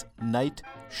 That's night,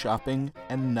 shopping,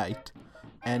 and night.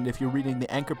 And if you're reading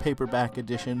the Anchor paperback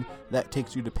edition, that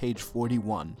takes you to page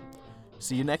 41.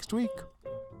 See you next week.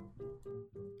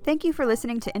 Thank you for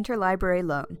listening to Interlibrary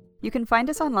Loan. You can find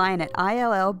us online at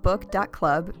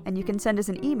illbook.club, and you can send us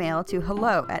an email to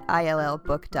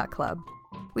hello@illbook.club.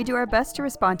 We do our best to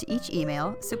respond to each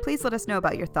email, so please let us know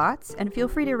about your thoughts, and feel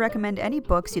free to recommend any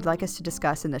books you'd like us to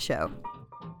discuss in the show.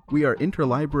 We are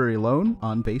Interlibrary Loan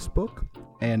on Facebook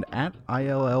and at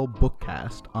ILL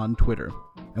Bookcast on Twitter.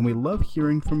 And we love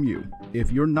hearing from you.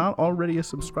 If you're not already a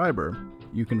subscriber,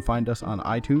 you can find us on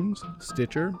iTunes,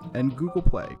 Stitcher, and Google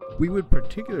Play. We would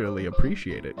particularly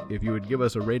appreciate it if you would give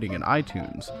us a rating in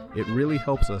iTunes. It really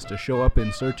helps us to show up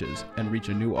in searches and reach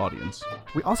a new audience.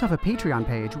 We also have a Patreon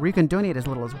page where you can donate as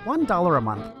little as $1 a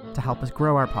month to help us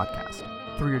grow our podcast.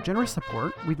 Through your generous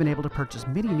support, we've been able to purchase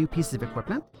many new pieces of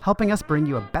equipment, helping us bring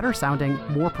you a better sounding,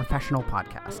 more professional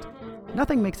podcast.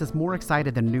 Nothing makes us more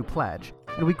excited than a new pledge,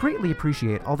 and we greatly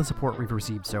appreciate all the support we've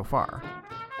received so far.